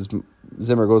happens is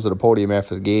Zimmer goes to the podium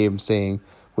after the game saying,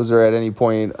 was there at any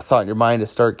point a thought in your mind to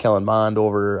start Kellen Mond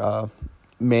over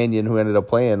Mannion, who ended up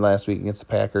playing last week against the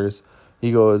Packers?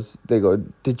 They go,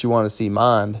 did you want to see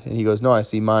Mond? And he goes, no, I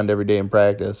see Mond every day in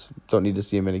practice. Don't need to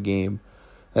see him in a game.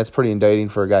 That's pretty indicting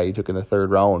for a guy you took in the 3rd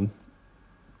round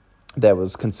that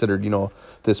was considered,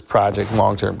 this project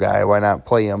long-term guy. Why not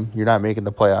play him? You're not making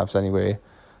the playoffs anyway.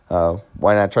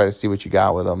 Why not try to see what you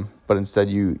got with him? But instead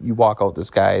you walk out this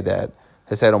guy that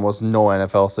has had almost no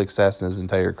NFL success in his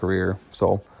entire career.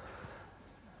 So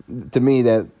to me,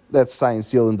 that's signed,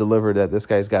 sealed, and delivered that this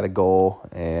guy's got to go.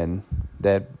 And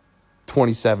that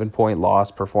 27-point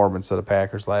loss performance of the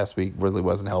Packers last week really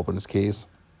wasn't helping his case.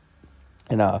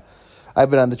 And I've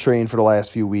been on the train for the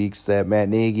last few weeks that Matt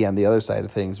Nagy on the other side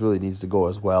of things really needs to go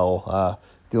as well.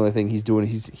 The only thing he's doing,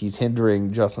 he's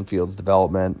hindering Justin Fields'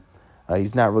 development.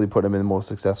 He's not really putting him in the most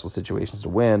successful situations to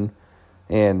win.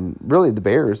 And really, the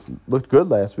Bears looked good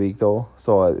last week, though.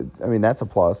 So, that's a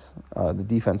plus. The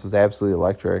defense was absolutely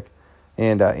electric.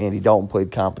 And Andy Dalton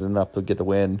played competent enough to get the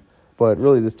win. But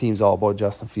really, this team's all about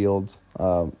Justin Fields.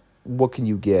 What can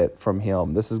you get from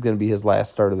him? This is going to be his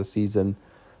last start of the season.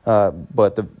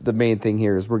 But the main thing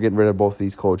here is we're getting rid of both of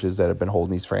these coaches that have been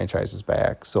holding these franchises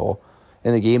back. So,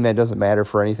 in a game that doesn't matter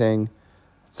for anything,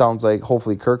 it sounds like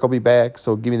hopefully Kirk will be back.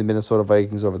 So, give me the Minnesota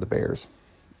Vikings over the Bears.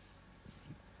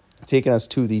 Taking us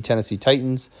to the Tennessee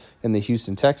Titans and the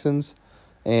Houston Texans.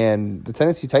 And the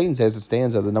Tennessee Titans, as it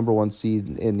stands, are the number 1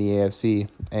 seed in the AFC.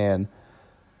 And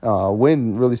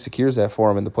win really secures that for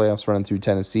them in the playoffs running through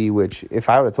Tennessee, which if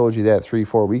I would have told you that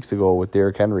 3-4 weeks ago with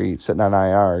Derrick Henry sitting on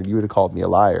IR, you would have called me a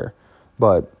liar.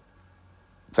 But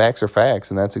facts are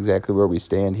facts, and that's exactly where we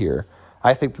stand here.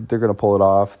 I think that they're going to pull it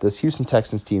off. This Houston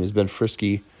Texans team has been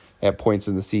frisky at points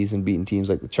in the season, beating teams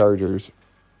like the Chargers.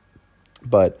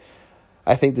 But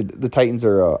I think the Titans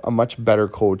are a much better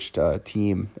coached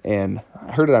team, and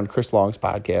I heard it on Chris Long's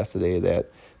podcast today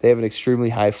that they have an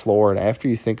extremely high floor, and after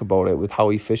you think about it with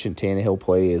how efficient Tannehill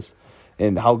plays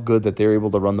and how good that they're able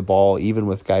to run the ball, even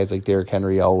with guys like Derrick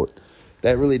Henry out,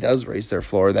 that really does raise their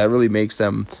floor. That really makes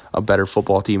them a better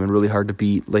football team and really hard to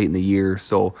beat late in the year.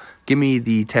 So give me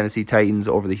the Tennessee Titans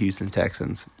over the Houston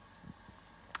Texans.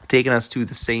 Taking us to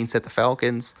the Saints at the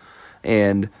Falcons,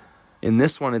 and in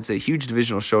this one, it's a huge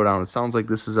divisional showdown. It sounds like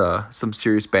this is some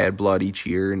serious bad blood each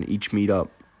year and each meetup.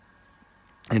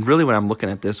 And really, when I'm looking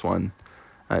at this one,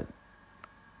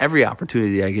 every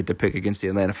opportunity I get to pick against the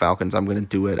Atlanta Falcons, I'm going to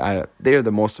do it. They are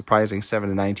the most surprising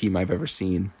 7-9 team I've ever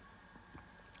seen.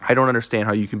 I don't understand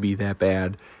how you can be that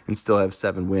bad and still have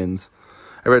 7 wins.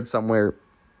 I heard somewhere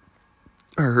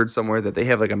that they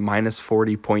have like a minus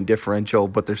 40 point differential,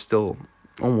 but they're still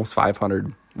almost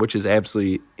 500, which is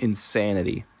absolutely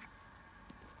insanity.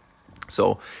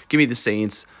 So give me the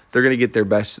Saints. They're going to get their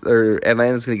best, or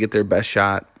Atlanta's going to get their best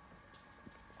shot.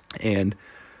 And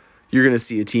you're going to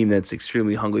see a team that's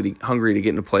extremely hungry to get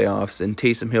into playoffs. And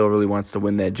Taysom Hill really wants to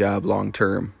win that job long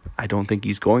term. I don't think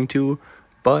he's going to,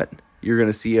 but you're going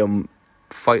to see him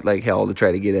fight like hell to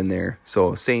try to get in there.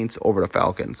 So Saints over the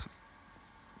Falcons.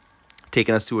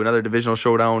 Taking us to another divisional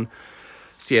showdown,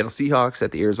 Seattle Seahawks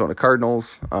at the Arizona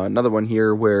Cardinals. Another one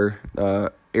here where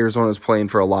Arizona's playing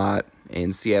for a lot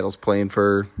and Seattle's playing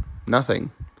for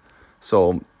nothing.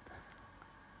 So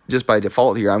just by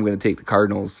default here, I'm going to take the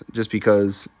Cardinals just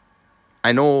because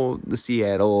I know the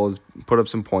Seattle has put up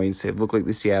some points. They've looked like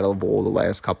the Seattle of old the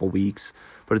last couple weeks,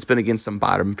 but it's been against some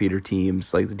bottom feeder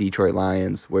teams like the Detroit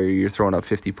Lions where you're throwing up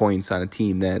 50 points on a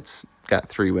team that's got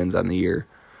 3 wins on the year.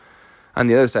 On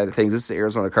the other side of things, this is the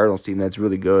Arizona Cardinals team that's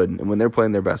really good, and when they're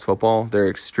playing their best football, they're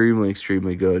extremely,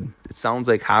 extremely good. It sounds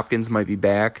like Hopkins might be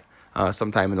back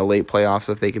sometime in the late playoffs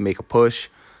if they can make a push.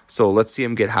 So let's see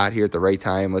him get hot here at the right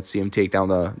time. Let's see him take down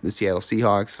the Seattle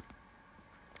Seahawks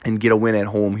and get a win at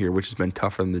home here, which has been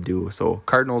tough for them to do. So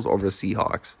Cardinals over the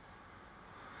Seahawks.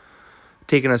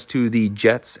 Taking us to the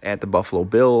Jets at the Buffalo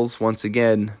Bills. Once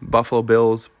again, Buffalo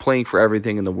Bills playing for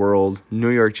everything in the world. New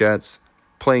York Jets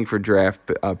playing for draft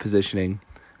positioning,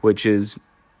 which is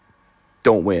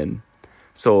don't win.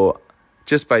 So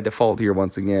just by default here,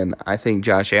 once again, I think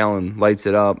Josh Allen lights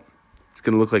it up. He's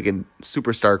going to look like a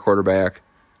superstar quarterback.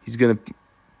 He's going to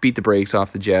beat the brakes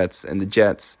off the Jets, and the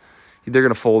Jets, they're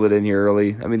going to fold it in here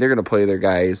early. I mean, they're going to play their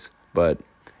guys, but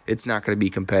it's not going to be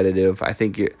competitive. I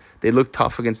think they looked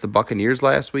tough against the Buccaneers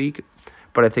last week,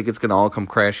 but I think it's going to all come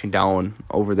crashing down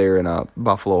over there in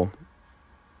Buffalo.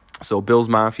 So Bills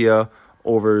Mafia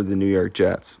over the New York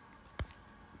Jets.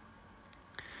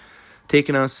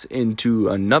 Taking us into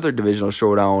another divisional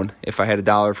showdown. If I had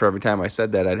 $1 for every time I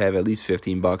said that, I'd have at least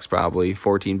 $15 probably,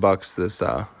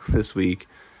 $14 this week.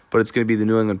 But it's going to be the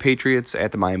New England Patriots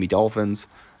at the Miami Dolphins.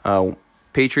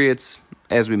 Patriots,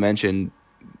 as we mentioned,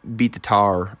 beat the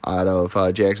tar out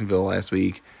of Jacksonville last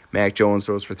week. Mac Jones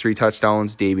throws for 3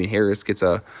 touchdowns. Damian Harris gets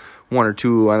a 1 or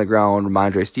 2 on the ground.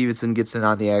 Ramondre Stevenson gets in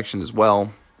on the action as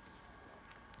well.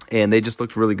 And they just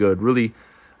looked really good. Really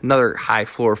another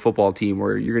high-floor football team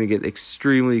where you're going to get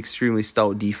extremely, extremely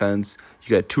stout defense.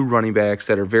 You got 2 running backs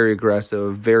that are very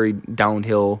aggressive, very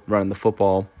downhill running the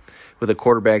football with a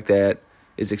quarterback that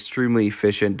is extremely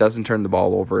efficient, doesn't turn the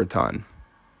ball over a ton.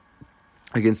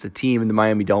 Against a team in the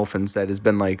Miami Dolphins that has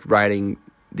been like riding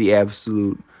the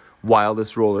absolute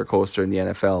wildest roller coaster in the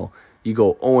NFL. You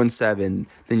go 0-7,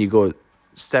 then you go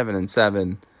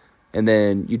 7-7, and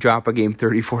then you drop a game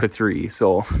 34-3.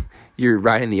 So you're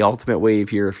riding the ultimate wave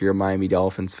here if you're a Miami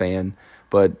Dolphins fan.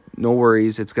 But no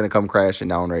worries, it's gonna come crashing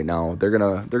down right now. They're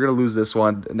gonna lose this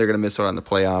one, and they're gonna miss out on the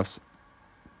playoffs.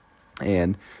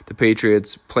 And the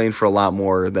Patriots playing for a lot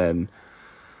more than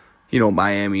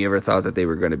Miami ever thought that they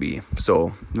were going to be.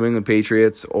 So New England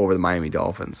Patriots over the Miami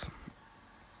Dolphins.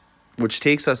 Which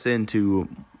takes us into,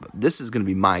 this is going to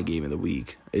be my game of the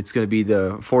week. It's going to be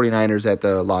the 49ers at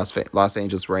the Los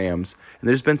Angeles Rams. And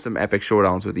there's been some epic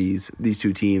showdowns with these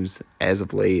two teams as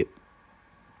of late.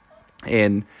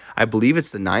 And I believe it's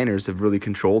the Niners have really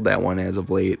controlled that one as of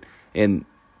late. And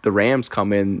the Rams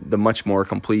come in the much more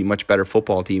complete, much better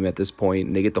football team at this point,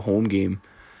 and they get the home game.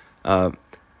 I'm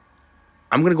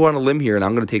going to go on a limb here, and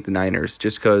I'm going to take the Niners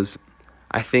just because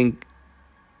I think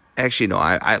 – actually, no,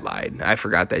 I lied. I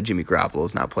forgot that Jimmy Garoppolo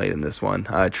is not playing in this one.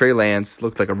 Trey Lance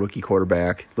looked like a rookie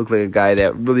quarterback, looked like a guy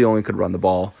that really only could run the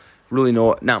ball, really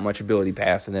not much ability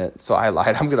passing it. So I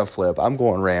lied. I'm going to flip. I'm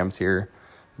going Rams here.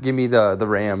 Give me the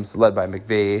Rams led by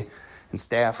McVay. And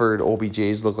Stafford,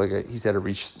 OBJ's look like he's had a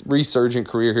resurgent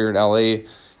career here in LA.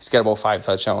 He's got about 5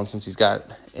 touchdowns since he's got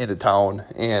into town.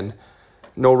 And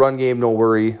no run game, no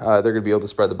worry. They're going to be able to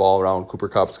spread the ball around. Cooper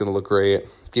Kupp's going to look great.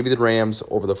 Give me the Rams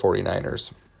over the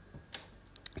 49ers.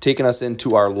 Taking us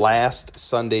into our last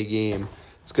Sunday game,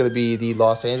 it's going to be the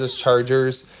Los Angeles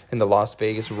Chargers and the Las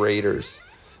Vegas Raiders.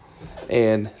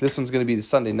 And this one's going to be the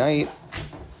Sunday night.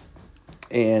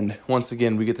 And once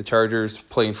again, we get the Chargers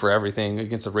playing for everything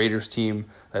against a Raiders team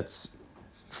that's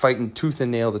fighting tooth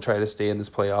and nail to try to stay in this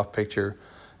playoff picture.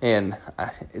 And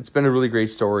it's been a really great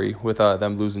story with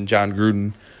them losing John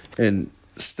Gruden and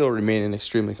still remaining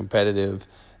extremely competitive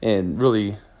and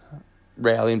really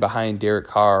rallying behind Derek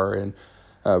Carr and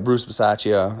Bruce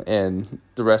Bisaccia and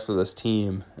the rest of this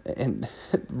team and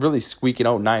really squeaking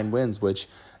out 9 wins, which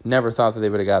Never thought that they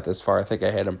would have got this far. I think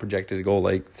I had them projected to go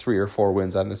like 3 or 4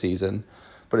 wins on the season.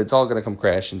 But it's all going to come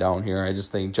crashing down here. I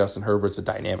just think Justin Herbert's a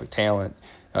dynamic talent.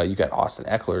 You got Austin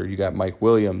Eckler, you got Mike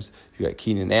Williams, you got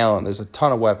Keenan Allen. There's a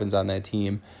ton of weapons on that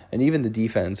team. And even the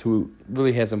defense, who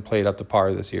really hasn't played up to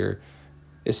par this year,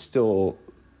 is still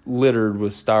littered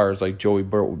with stars like Joey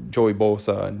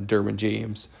Bosa and Derwin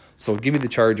James. So give me the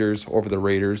Chargers over the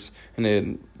Raiders in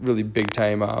a really big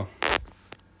time battle.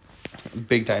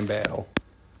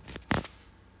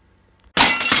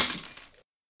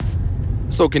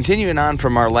 So continuing on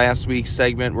from our last week's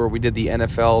segment where we did the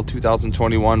NFL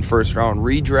 2021 first round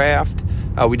redraft,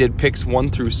 we did picks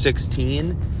 1 through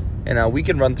 16, and we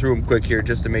can run through them quick here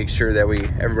just to make sure that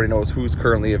everybody knows who's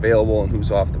currently available and who's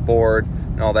off the board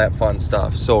and all that fun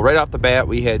stuff. So right off the bat,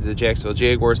 we had the Jacksonville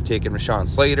Jaguars taking Rashawn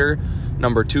Slater.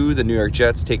 Number 2, the New York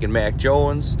Jets taking Mac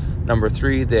Jones. Number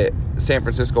 3, the San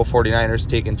Francisco 49ers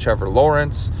taking Trevor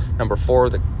Lawrence. Number 4,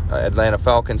 the Atlanta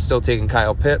Falcons still taking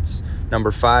Kyle Pitts. Number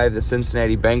 5, the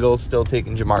Cincinnati Bengals still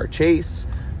taking Jamar Chase.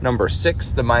 Number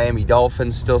 6, the Miami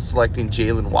Dolphins still selecting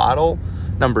Jalen Waddle.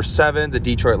 Number 7, the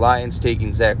Detroit Lions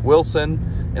taking Zach Wilson.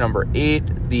 And number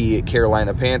 8, the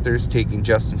Carolina Panthers taking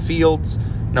Justin Fields.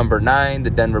 Number 9, the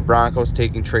Denver Broncos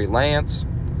taking Trey Lance.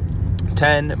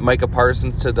 10, Micah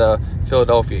Parsons to the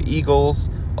Philadelphia Eagles.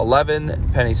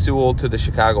 11, Penei Sewell to the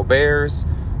Chicago Bears.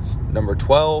 Number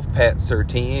 12, Pat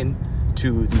Surtain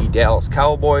to the Dallas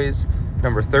Cowboys.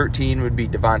 Number 13 would be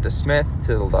Devonta Smith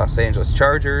to the Los Angeles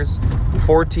Chargers.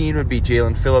 14 would be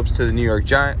Jalen Phillips to the New York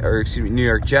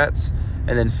Jets.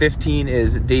 And then 15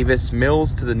 is Davis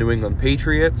Mills to the New England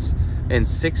Patriots. And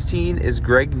 16 is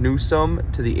Greg Newsome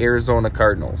to the Arizona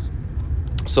Cardinals.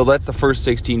 So that's the first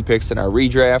 16 picks in our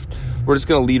redraft. We're just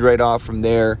going to lead right off from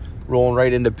there, rolling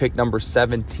right into pick number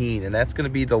 17, and that's going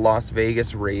to be the Las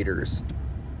Vegas Raiders.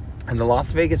 And the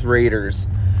Las Vegas Raiders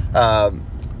have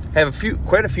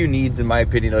quite a few needs, in my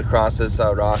opinion, across this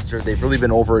roster. They've really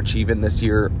been overachieving this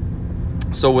year.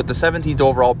 So with the 17th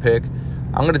overall pick,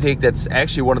 I'm going to take that's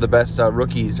actually one of the best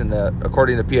rookies, and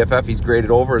according to PFF, he's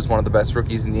graded over as one of the best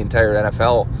rookies in the entire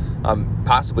NFL,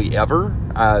 possibly ever.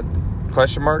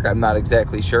 Question mark, I'm not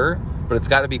exactly sure, but it's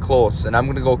got to be close. And I'm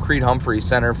going to go Creed Humphrey,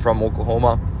 center from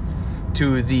Oklahoma,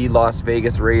 to the Las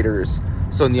Vegas Raiders.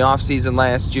 So in the offseason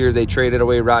last year, they traded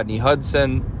away Rodney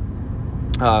Hudson.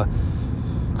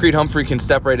 Creed Humphrey can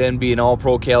step right in, be an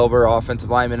all-pro caliber offensive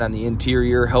lineman on the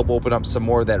interior, help open up some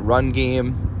more of that run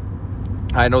game.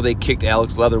 I know they kicked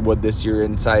Alex Leatherwood this year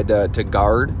inside to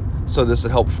guard, so this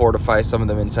would help fortify some of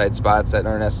them inside spots that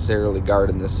aren't necessarily guard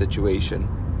in this situation.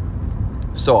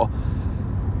 So,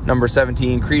 number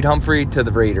 17, Creed Humphrey to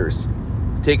the Raiders.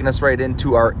 Taking us right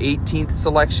into our 18th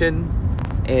selection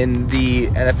in the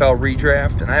NFL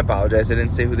redraft. And I apologize, I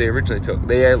didn't say who they originally took.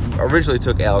 They originally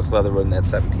took Alex Leatherwood in that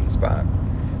 17th spot.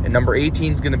 And number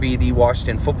 18 is going to be the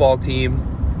Washington football team.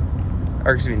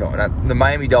 Or excuse me, no, not the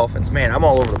Miami Dolphins. Man, I'm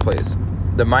all over the place.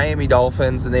 The Miami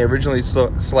Dolphins, and they originally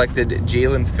selected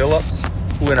Jalen Phillips,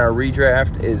 who in our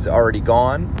redraft is already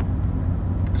gone.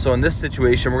 So in this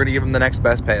situation, we're going to give him the next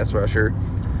best pass rusher,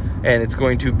 and it's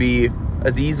going to be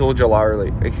Azeez Ojulari,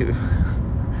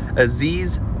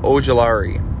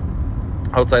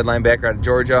 outside linebacker out of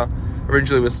Georgia.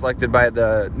 Originally was selected by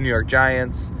the New York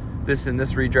Giants. In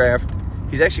this redraft,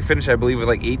 he's actually finished, I believe, with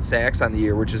like 8 sacks on the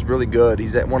year, which is really good.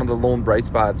 He's at one of the lone bright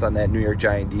spots on that New York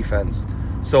Giant defense.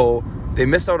 So they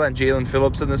missed out on Jalen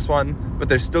Phillips in this one, but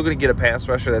they're still going to get a pass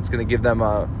rusher that's going to give them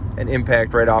an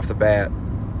impact right off the bat.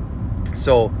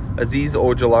 So Azeez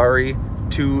Ojulari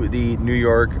to the New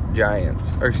York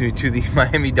Giants, or excuse me, to the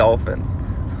Miami Dolphins.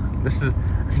 This is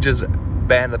just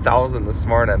banned 1,000 this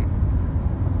morning.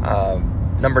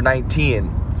 Number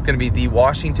 19, it's going to be the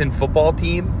Washington football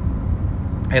team.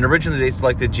 And originally they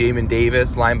selected Jamin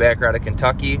Davis, linebacker out of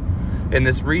Kentucky. In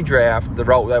this redraft, the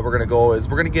route that we're going to go is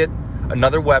we're going to get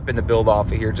another weapon to build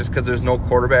off of here, just because there's no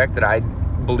quarterback that I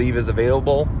believe is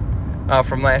available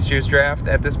from last year's draft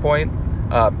at this point.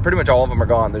 Pretty much all of them are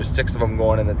gone. There's 6 of them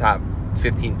going in the top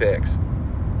 15 picks.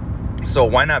 So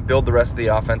why not build the rest of the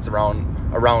offense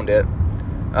around it?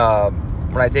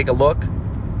 When I take a look,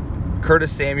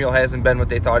 Curtis Samuel hasn't been what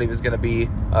they thought he was going to be.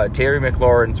 Terry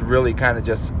McLaurin's really kind of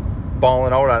just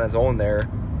balling out on his own there.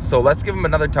 So let's give him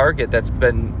another target that's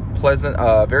been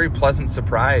very pleasant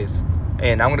surprise.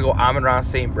 And I'm going to go Amon-Ra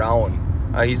St.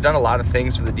 Brown. He's done a lot of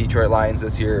things for the Detroit Lions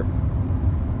this year.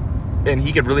 And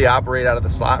he could really operate out of the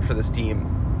slot for this team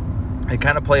and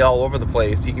kind of play all over the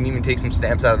place. He can even take some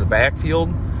snaps out of the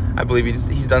backfield. I believe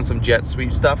he's done some jet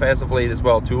sweep stuff as of late as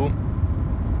well, too.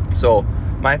 So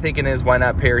my thinking is, why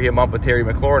not pair him up with Terry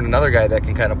McLaurin, another guy that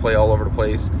can kind of play all over the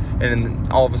place, and then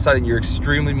all of a sudden you're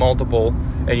extremely multiple,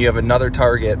 and you have another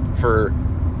target for,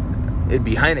 it'd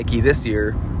be Heineke this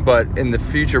year, but in the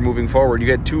future moving forward, you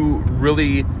get two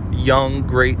really young,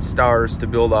 great stars to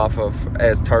build off of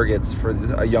as targets for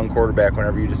a young quarterback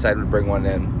whenever you decide to bring one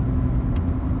in.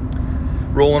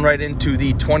 Rolling right into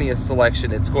the 20th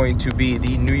selection, it's going to be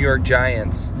the New York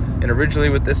Giants. And originally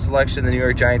with this selection, the New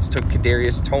York Giants took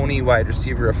Kadarius Toney, wide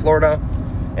receiver of Florida.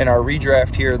 In our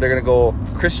redraft here, they're going to go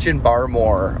Christian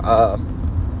Barmore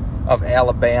of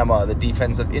Alabama,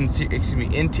 the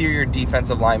interior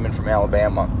defensive lineman from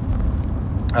Alabama.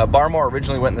 Barmore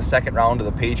originally went in the second round to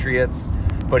the Patriots,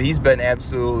 but he's been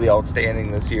absolutely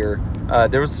outstanding this year.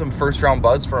 There was some first-round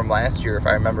buzz for him last year, if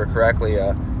I remember correctly.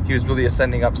 He was really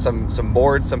ascending up some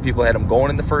boards. Some people had him going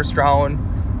in the first round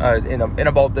in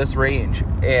about this range.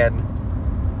 And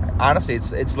honestly,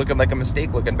 it's looking like a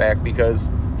mistake looking back, because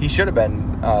he should have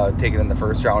been taken in the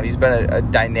first round. He's been a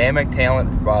dynamic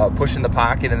talent, pushing the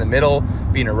pocket in the middle,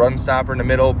 being a run stopper in the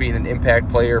middle, being an impact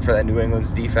player for that New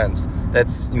England's defense.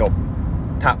 That's,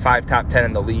 top 5, top 10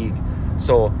 in the league.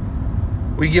 So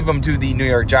we give him to the New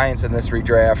York Giants in this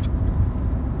redraft.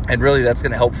 And really, that's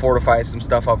going to help fortify some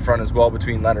stuff up front as well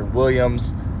between Leonard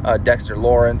Williams, Dexter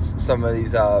Lawrence, some of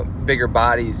these bigger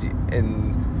bodies,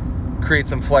 and create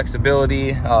some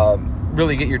flexibility,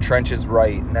 really get your trenches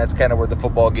right. And that's kind of where the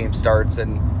football game starts.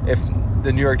 And if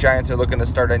the New York Giants are looking to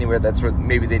start anywhere, that's where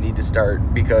maybe they need to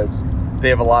start, because they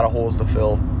have a lot of holes to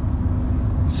fill.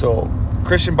 So,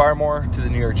 Christian Barmore to the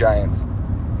New York Giants.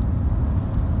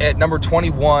 At number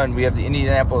 21, we have the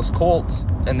Indianapolis Colts,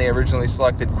 and they originally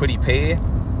selected Kwity Paye.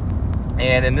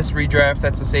 And in this redraft,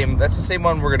 that's the same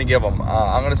one we're going to give them.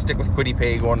 I'm going to stick with Kwity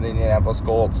Paye going to the Indianapolis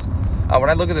Colts. When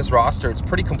I look at this roster, it's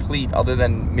pretty complete, other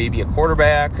than maybe a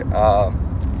quarterback,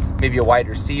 maybe a wide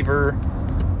receiver.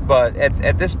 But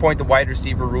at this point, the wide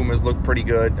receiver room has looked pretty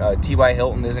good. T.Y.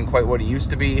 Hilton isn't quite what he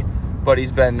used to be, but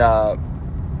he's been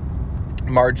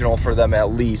marginal for them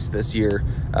at least this year.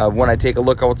 When I take a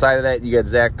look outside of that, you got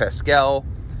Zach Pascal.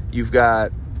 You've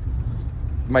got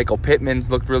Michael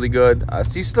Pittman's looked really good.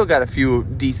 So you still got a few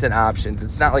decent options.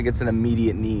 It's not like it's an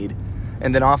immediate need.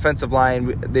 And then offensive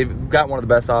line, they've got one of the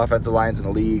best offensive lines in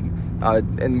the league.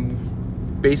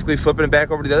 And basically flipping it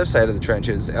back over to the other side of the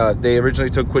trenches. They originally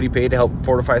took Kwity Paye to help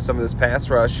fortify some of this pass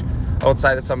rush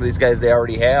outside of some of these guys they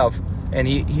already have. And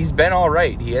he's been all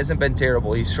right. He hasn't been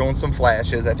terrible. He's shown some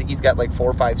flashes. I think he's got like 4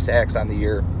 or 5 sacks on the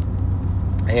year.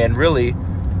 And really,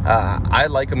 I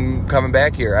like him coming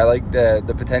back here. I like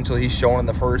the potential he's shown in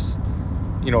the first,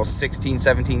 16,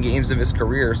 17 games of his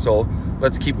career. So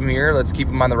let's keep him here. Let's keep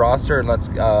him on the roster, and let's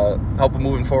help him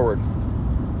moving forward.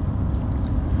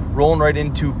 Rolling right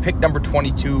into pick number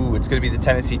 22, it's going to be the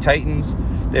Tennessee Titans.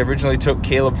 They originally took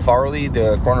Caleb Farley,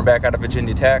 the cornerback out of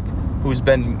Virginia Tech, who's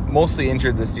been mostly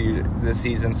injured this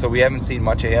season, so we haven't seen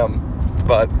much of him.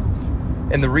 But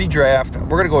in the redraft,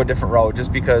 we're going to go a different route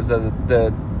just because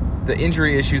the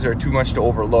injury issues are too much to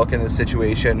overlook in this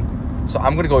situation. So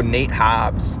I'm going to go Nate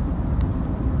Hobbs.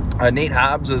 Nate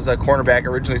Hobbs was a cornerback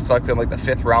originally selected in like the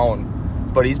 5th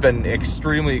round, but he's been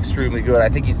extremely, extremely good. I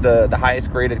think he's the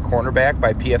highest graded cornerback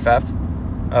by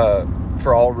PFF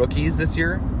for all rookies this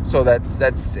year. So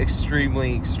that's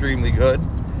extremely, extremely good.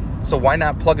 So why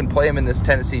not plug and play him in this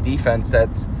Tennessee defense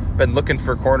that's been looking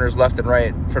for corners left and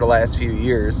right for the last few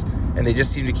years, and they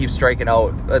just seem to keep striking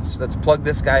out. Let's plug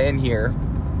this guy in here,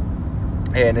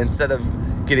 and instead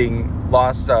of getting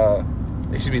lost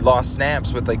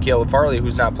snaps with like Caleb Farley,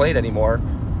 who's not played anymore,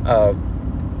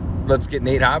 let's get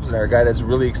Nate Hobbs in there, a guy that's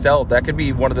really excelled. That could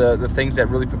be one of the things that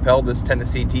really propelled this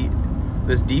Tennessee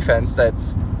this defense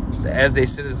that's, as they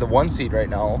sit as the 1 seed right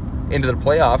now, into the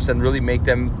playoffs, and really make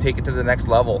them take it to the next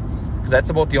level, because that's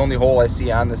about the only hole I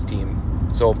see on this team.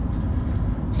 So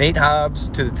Nate Hobbs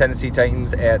to the Tennessee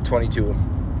Titans at 22.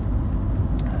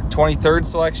 23rd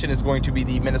selection is going to be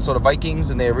the Minnesota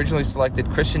Vikings, and they originally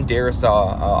selected Christian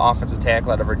Darrisaw, offensive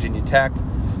tackle out of Virginia Tech.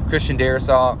 Christian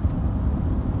Darrisaw,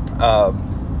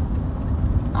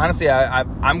 honestly,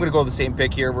 I'm going to go the same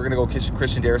pick here. We're going to go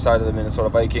Christian Darrisaw to the Minnesota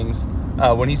Vikings.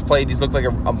 When he's played, he's looked like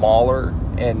a mauler,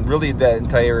 and really the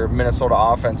entire Minnesota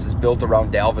offense is built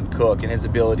around Dalvin Cook and his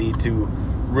ability to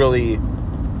really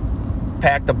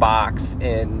pack the box.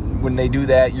 And when they do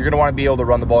that, you're going to want to be able to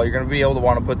run the ball. You're going to be able to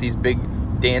want to put these big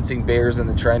dancing bears in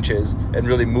the trenches and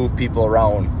really move people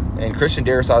around. And Christian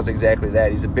Darrisaw is exactly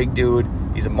that. He's a big dude.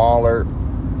 He's a mauler.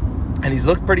 And he's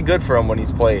looked pretty good for him when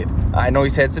he's played. I know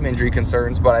he's had some injury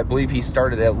concerns, but I believe he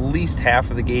started at least half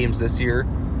of the games this year.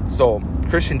 So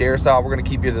Christian Darrisaw, we're going to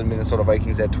keep you to the Minnesota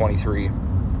Vikings at 23.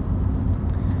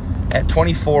 At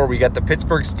 24, we got the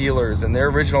Pittsburgh Steelers. And their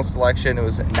original selection, it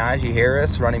was Najee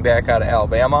Harris, running back out of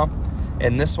Alabama.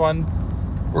 And this one,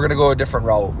 we're going to go a different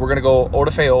route. We're going to go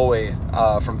Odafe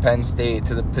Oweh from Penn State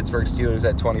to the Pittsburgh Steelers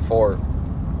at 24.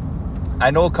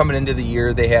 I know coming into the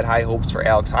year, they had high hopes for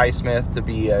Alex Highsmith to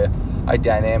be a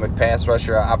dynamic pass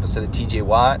rusher opposite of T.J.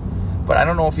 Watt. But I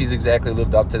don't know if he's exactly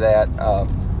lived up to that.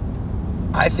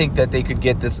 I think that they could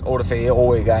get this Odafe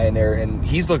Oweh guy in there, and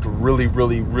he's looked really,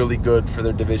 really, really good for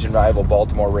their division rival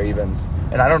Baltimore Ravens.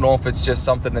 And I don't know if it's just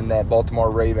something in that Baltimore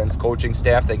Ravens coaching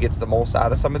staff that gets the most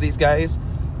out of some of these guys,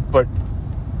 but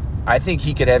I think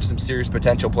he could have some serious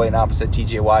potential playing opposite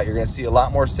T.J. Watt. You're going to see a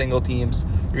lot more single teams.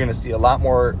 You're going to see a lot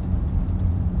more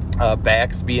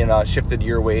backs being shifted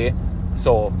your way.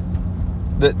 So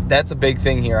that's a big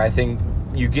thing here. I think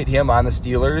you get him on the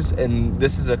Steelers, and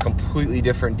this is a completely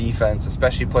different defense,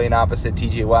 especially playing opposite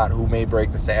T.J. Watt, who may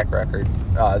break the sack record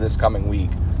this coming week.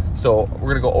 So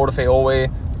we're going to go Odafe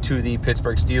Oweh to the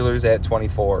Pittsburgh Steelers at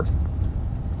 24.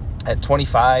 At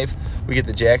 25, we get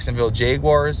the Jacksonville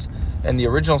Jaguars, and the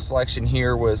original selection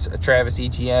here was Travis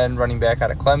Etienne, running back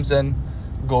out of Clemson,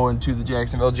 going to the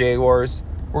Jacksonville Jaguars.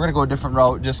 We're going to go a different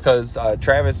route just because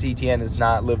Travis Etienne has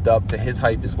not lived up to his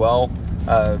hype as well.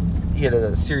 He had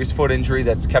a serious foot injury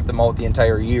that's kept him out the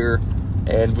entire year,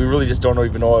 and we really just don't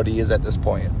even know what he is at this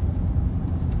point.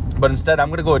 But instead, I'm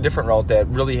going to go a different route that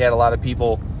really had a lot of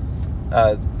people.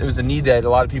 It was a need that a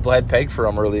lot of people had pegged for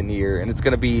him early in the year, and it's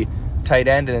going to be tight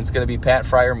end, and it's going to be Pat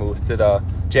Freiermuth to the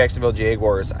Jacksonville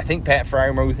Jaguars. I think Pat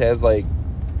Freiermuth has like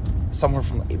somewhere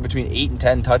from between 8 and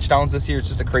 10 touchdowns this year. It's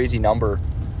just a crazy number.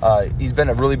 He's been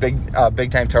a really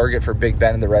big-time target for Big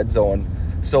Ben in the red zone.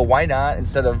 So why not,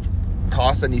 instead of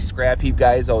tossing these scrap heap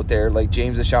guys out there like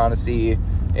James O'Shaughnessy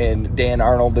and Dan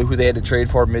Arnold, who they had to trade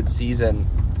for mid-season,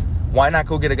 why not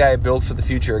go get a guy built for the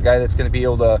future, a guy that's going to be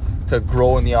able to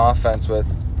grow in the offense with,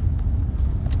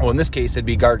 well, in this case, it'd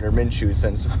be Gardner Minshew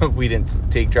since we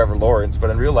didn't take Trevor Lawrence, but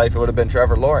in real life, it would have been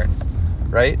Trevor Lawrence,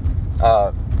 right?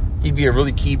 He'd be a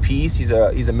really key piece. He's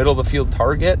a middle-of-the-field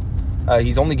target.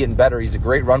 He's only getting better. He's a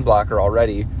great run blocker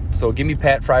already. So give me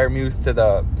Pat Freiermuth to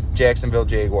the Jacksonville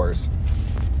Jaguars.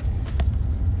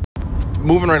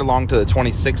 Moving right along to the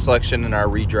 26th selection in our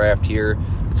redraft here.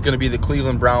 It's going to be the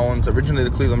Cleveland Browns. Originally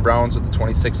the Cleveland Browns with the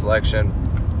 26th selection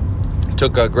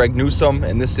took Greg Newsome.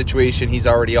 In this situation, he's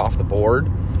already off the board.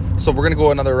 So we're going to go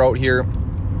another route here.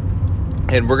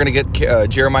 And we're going to get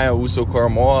Jeremiah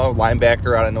Owusu-Koramoah,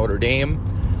 linebacker out of Notre Dame.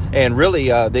 And really,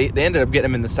 they ended up getting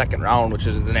him in the second round, which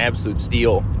is an absolute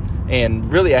steal.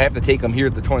 And really, I have to take him here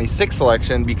at the 26th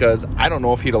selection because I don't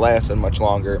know if he'd have lasted much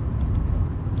longer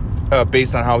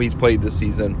based on how he's played this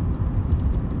season.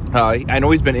 I know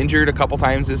he's been injured a couple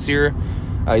times this year.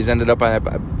 He's ended up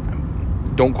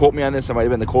on, don't quote me on this, it might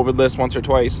have been the COVID list once or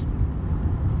twice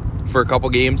for a couple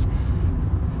games.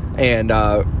 And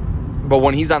but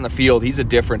when he's on the field, he's a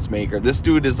difference maker. This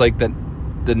dude is like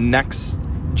the next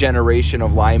generation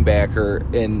of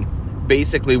linebacker in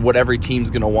basically what every team's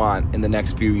going to want in the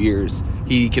next few years.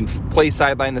 He can play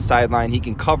sideline to sideline. He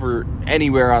can cover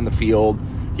anywhere on the field.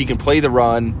 He can play the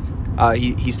run.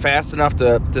 He's fast enough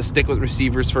to stick with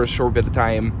receivers for a short bit of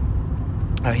time.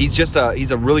 He's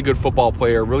a really good football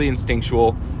player, really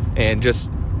instinctual, and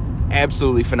just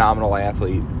absolutely phenomenal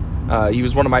athlete. He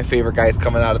was one of my favorite guys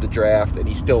coming out of the draft, and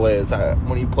he still is.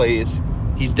 When he plays,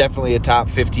 he's definitely a top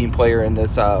 15 player in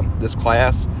this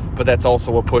class, but that's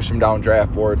also what pushed him down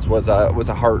draft boards was a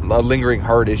lingering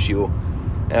heart issue,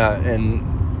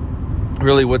 and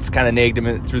really what's kind of nagged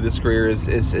him through this career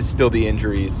is still the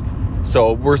injuries.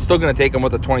 So we're still going to take him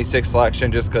with the 26th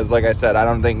selection just because, like I said, I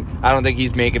don't think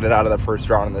he's making it out of the first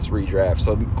round in this redraft.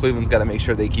 So Cleveland's got to make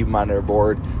sure they keep him on their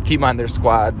board, keep him on their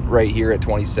squad right here at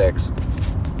 26.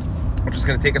 Which is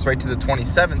going to take us right to the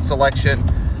 27th selection,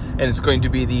 and it's going to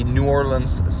be the New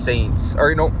Orleans Saints.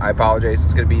 Or, no, I apologize.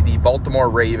 It's going to be the Baltimore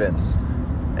Ravens.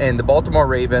 And the Baltimore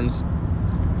Ravens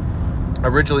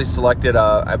originally selected,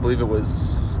 I believe it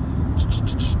was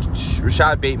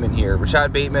Rashad Bateman here.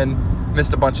 Rashad Bateman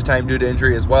missed a bunch of time due to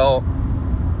injury as well.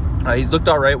 He's looked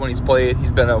all right when he's played.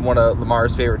 He's been one of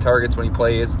Lamar's favorite targets when he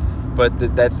plays.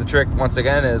 But that's the trick, once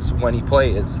again, is when he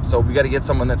plays. So we got to get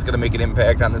someone that's going to make an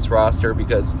impact on this roster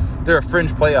because they're a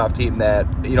fringe playoff team that,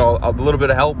 a little bit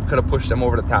of help could have pushed them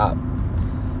over the top.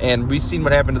 And we've seen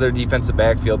what happened to their defensive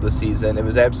backfield this season. It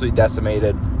was absolutely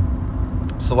decimated.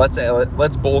 So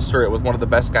let's bolster it with one of the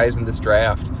best guys in this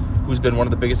draft, who's been one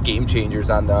of the biggest game changers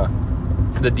on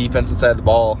the defensive side of the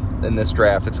ball in this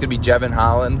draft. It's going to be Javon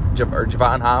Holland,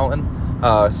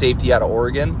 safety out of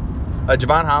Oregon.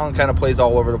 Javon Holland kind of plays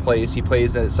all over the place. He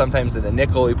plays sometimes in a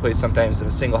nickel. He plays sometimes in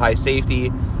a single high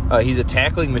safety. He's a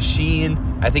tackling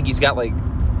machine. I think he's got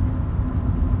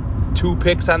 2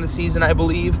 picks on the season, I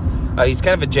believe. He's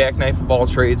kind of a jackknife of all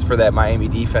trades for that Miami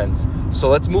defense. So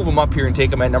let's move him up here and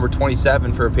take him at number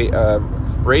 27 for a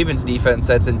Ravens defense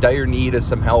that's in dire need of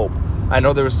some help. I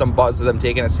know there was some buzz of them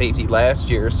taking a safety last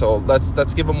year, so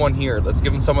let's give him one here. Let's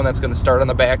give him someone that's going to start on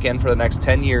the back end for the next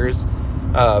 10 years,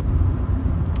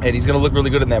 and he's going to look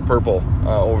really good in that purple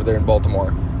over there in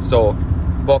Baltimore. So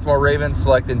Baltimore Ravens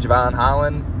selecting Javon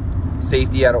Holland,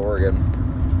 safety out of Oregon.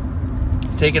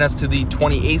 Taking us to the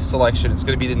 28th selection, it's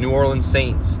going to be the New Orleans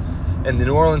Saints. And the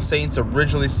New Orleans Saints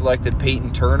originally selected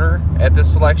Peyton Turner at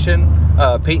this selection.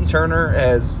 Peyton Turner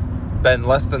has been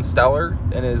less than stellar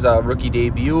in his rookie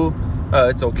debut.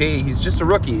 It's okay. He's just a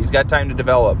rookie. He's got time to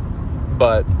develop.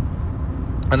 But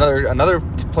another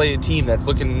team that's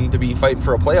looking to be fighting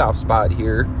for a playoff spot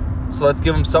here. So let's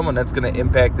give him someone that's going to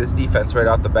impact this defense right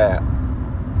off the bat.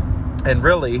 And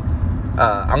really,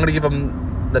 I'm going to give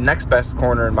him the next best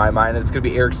corner in my mind. And it's going to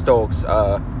be Eric Stokes,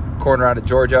 corner out of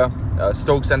Georgia.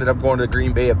 Stokes ended up going to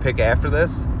Green Bay a pick after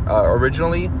this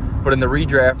originally. But in the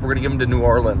redraft, we're going to give him to New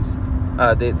Orleans.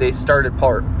 They started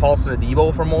Paulson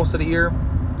Adebo for most of the year.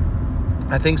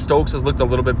 I think Stokes has looked a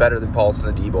little bit better than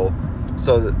Paulson Adebo.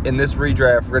 So in this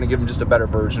redraft, we're going to give him just a better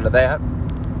version of that.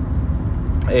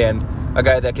 And a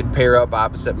guy that can pair up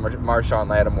opposite Marshawn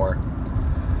Lattimore.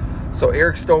 So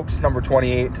Eric Stokes, number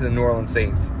 28 to the New Orleans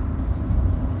Saints.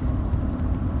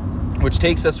 Which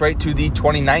takes us right to the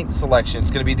 29th selection.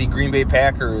 It's going to be the Green Bay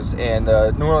Packers. And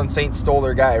the New Orleans Saints stole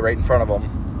their guy right in front of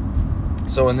them.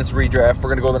 So in this redraft,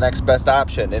 we're going to go the next best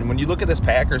option. And when you look at this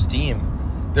Packers team,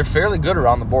 they're fairly good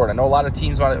around the board. I know a lot of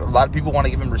people want to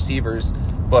give them receivers,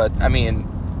 but I mean,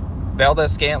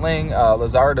 Valdez-Scantling,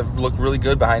 Lazard have looked really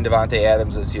good behind Devontae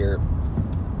Adams this year.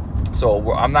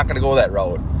 So I'm not going to go that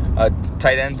route.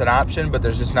 Tight end's an option, but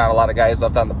there's just not a lot of guys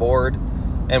left on the board.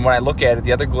 And when I look at it,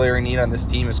 the other glaring need on this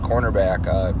team is cornerback.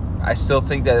 I still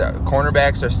think that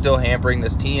cornerbacks are still hampering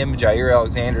this team. Jair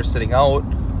Alexander is sitting out.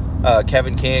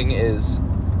 Kevin King is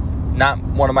not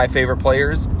one of my favorite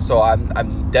players, so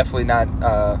I'm definitely not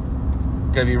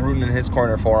going to be rooting in his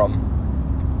corner for him.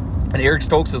 And Eric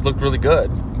Stokes has looked really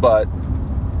good, but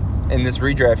in this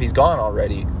redraft, he's gone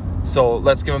already. So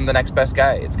let's give him the next best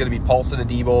guy. It's going to be Paulson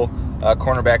Adebo,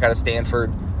 cornerback out of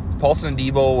Stanford. Paulson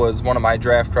Adebo was one of my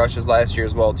draft crushes last year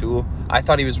as well, too. I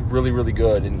thought he was really, really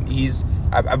good, and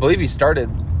I believe he started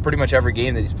pretty much every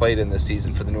game that he's played in this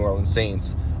season for the New Orleans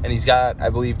Saints. And he's got, I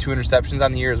believe, 2 interceptions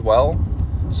on the year as well.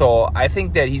 So I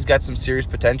think that he's got some serious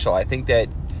potential. I think that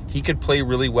he could play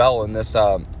really well in this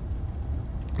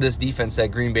this defense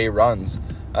that Green Bay runs.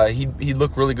 He'd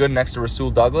look really good next to Rasul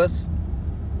Douglas.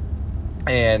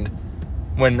 And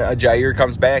when Jair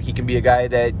comes back, he can be a guy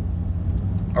that,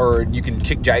 or you can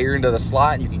kick Jair into the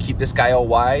slot and you can keep this guy out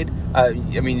wide. I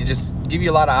mean, you just give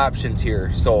you a lot of options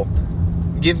here. So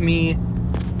give me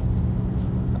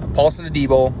Paulson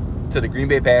Adebo to the Green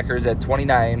Bay Packers at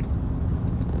 29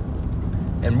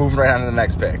 and moving right on to the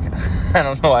next pick. I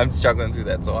don't know. I'm struggling through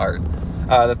that so hard.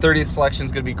 The 30th selection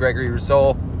is going to be Gregory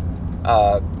Rousseau,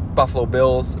 Buffalo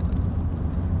Bills.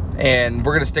 And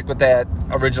we're going to stick with that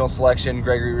original selection,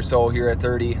 Gregory Rousseau, here at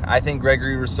 30. I think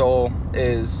Gregory Rousseau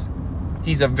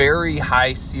he's a very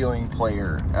high ceiling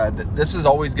player. This is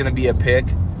always going to be a pick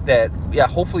that, yeah,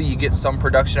 hopefully you get some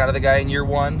production out of the guy in year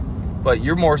 1, but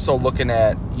you're more so looking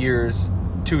at years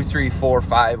 2, 3, 4,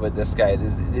 5 with this guy.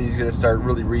 He's going to start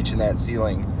really reaching that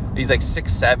ceiling. He's like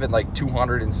 6'7", like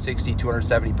 260,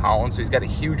 270 pounds, so he's got a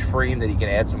huge frame that he can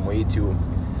add some weight to.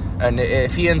 And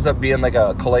if he ends up being like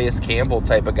a Calais Campbell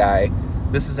type of guy,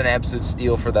 this is an absolute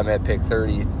steal for them at pick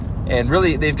 30. And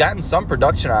really, they've gotten some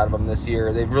production out of him this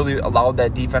year. They've really allowed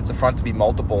that defensive front to be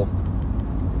multiple.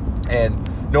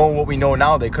 And knowing what we know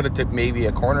now, they could have took maybe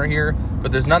a corner here,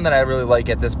 but there's none that I really like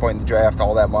at this point in the draft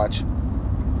all that much.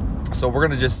 So we're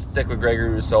going to just stick with Gregory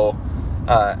Rousseau,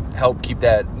 help keep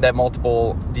that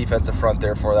multiple defensive front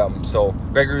there for them. So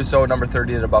Gregory Rousseau, number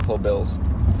 30 to the Buffalo Bills.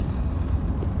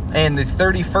 And the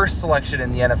 31st selection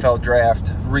in the NFL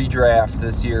redraft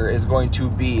this year is going to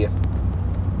be,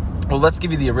 well, let's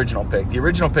give you the original pick. The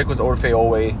original pick was Odafe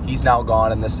Oweh. He's now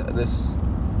gone in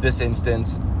this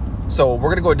instance. So we're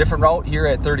going to go a different route here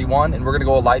at 31, and we're going to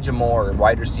go Elijah Moore,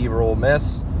 wide receiver, Ole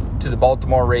Miss, to the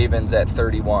Baltimore Ravens at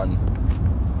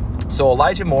 31. So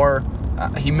Elijah Moore,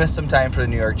 he missed some time for the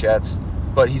New York Jets,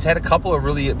 but he's had a couple of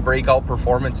really breakout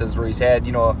performances where he's had,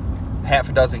 half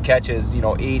a dozen catches,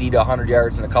 80 to 100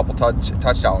 yards and a couple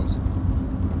touchdowns.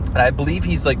 And I believe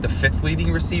he's like the 5th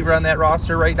leading receiver on that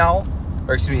roster right now.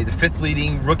 Or excuse me, the 5th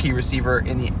leading rookie receiver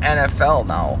in the NFL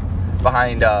now.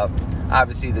 Behind,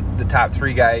 obviously, the top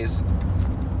 3 guys.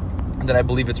 And then I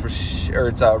believe it's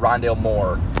Rondale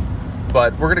Moore.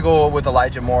 But we're going to go with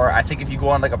Elijah Moore. I think if you go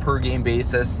on like a per-game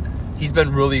basis, he's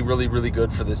been really, really, really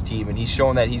good for this team. And he's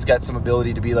shown that he's got some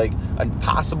ability to be like a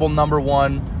possible number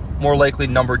one, more likely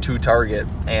number two target.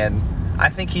 And I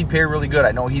think he'd pair really good.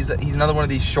 I know he's another one of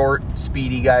these short,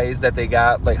 speedy guys that they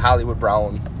got, like Hollywood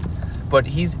Brown. But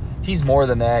he's more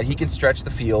than that. He can stretch the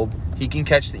field. He can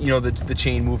catch the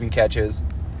chain-moving catches.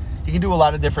 He can do a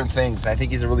lot of different things, and I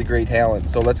think he's a really great talent.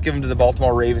 So let's give him to the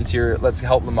Baltimore Ravens here. Let's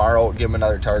help Lamar out, give him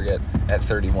another target at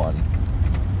 31.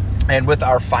 And with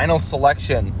our final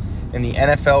selection in the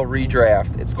NFL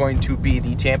redraft, it's going to be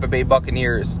the Tampa Bay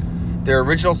Buccaneers. Their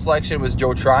original selection was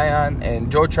Joe Tryon,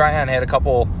 and Joe Tryon had a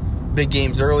couple big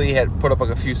games early, had put up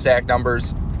like a few sack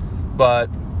numbers, but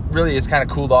really has kind of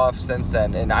cooled off since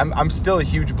then. And I'm still a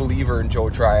huge believer in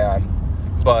Joe Tryon,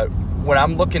 but when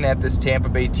I'm looking at this Tampa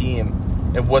Bay team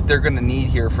and what they're going to need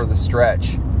here for the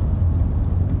stretch,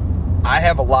 I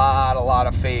have a lot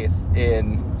of faith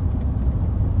in,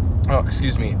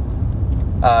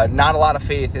 not a lot of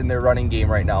faith in their running game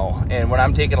right now. And when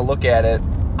I'm taking a look at it,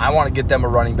 I want to get them a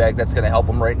running back that's going to help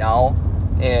them right now.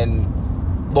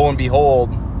 And lo and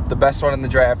behold, the best one in the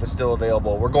draft is still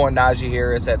available. We're going Najee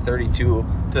Harris at 32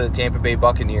 to the Tampa Bay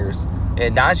Buccaneers.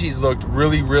 And Najee's looked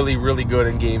really, really, really good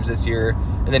in games this year.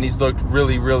 And then he's looked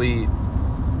really, really,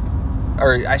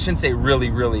 or I shouldn't say really,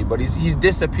 really, but he's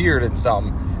disappeared in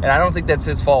some. And I don't think that's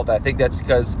his fault. I think that's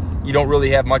because you don't really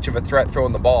have much of a threat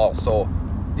throwing the ball. So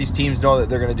these teams know that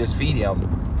they're going to just feed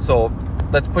him. So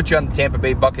let's put you on the Tampa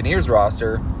Bay Buccaneers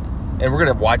roster, and we're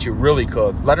going to watch you really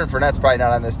cook. Leonard Fournette's probably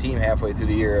not on this team halfway through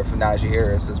the year if Najee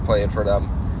Harris is playing for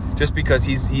them, just because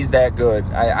he's that good.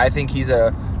 I think he's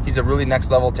a really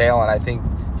next-level talent. I think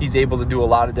he's able to do a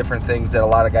lot of different things that a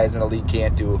lot of guys in the league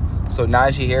can't do. So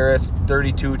Najee Harris,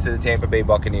 32 to the Tampa Bay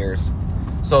Buccaneers.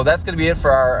 So that's going to be it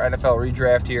for our NFL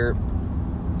redraft here.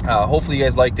 Hopefully you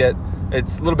guys liked it.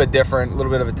 It's a little bit different, a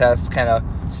little bit of a test, kind of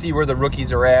see where the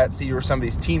rookies are at, see where some of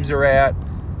these teams are at,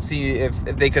 see if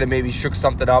they could have maybe shook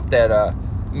something up that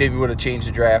maybe would have changed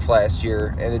the draft last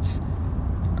year. And it's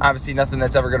obviously nothing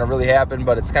that's ever going to really happen,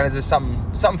 but it's kind of just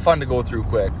something fun to go through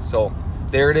quick. So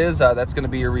there it is. That's going to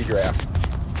be your redraft.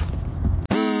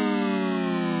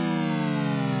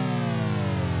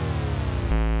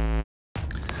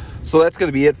 So that's going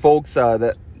to be it, folks.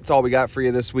 That's all we got for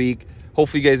you this week.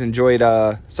 Hopefully you guys enjoyed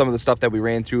some of the stuff that we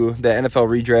ran through. The NFL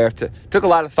redraft took a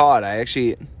lot of thought. I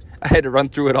had to run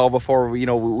through it all before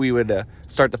we would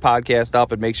start the podcast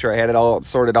up and make sure I had it all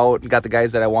sorted out and got the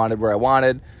guys that I wanted where I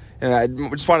wanted. And I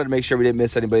just wanted to make sure we didn't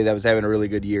miss anybody that was having a really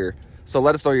good year. So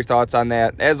let us know your thoughts on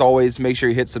that. As always, make sure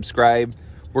you hit subscribe.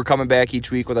 We're coming back each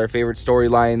week with our favorite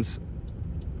storylines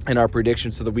and our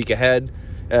predictions for the week ahead.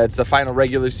 It's the final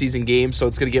regular season game, so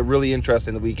it's going to get really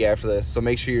interesting the week after this. So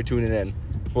make sure you're tuning in.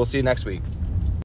 We'll see you next week.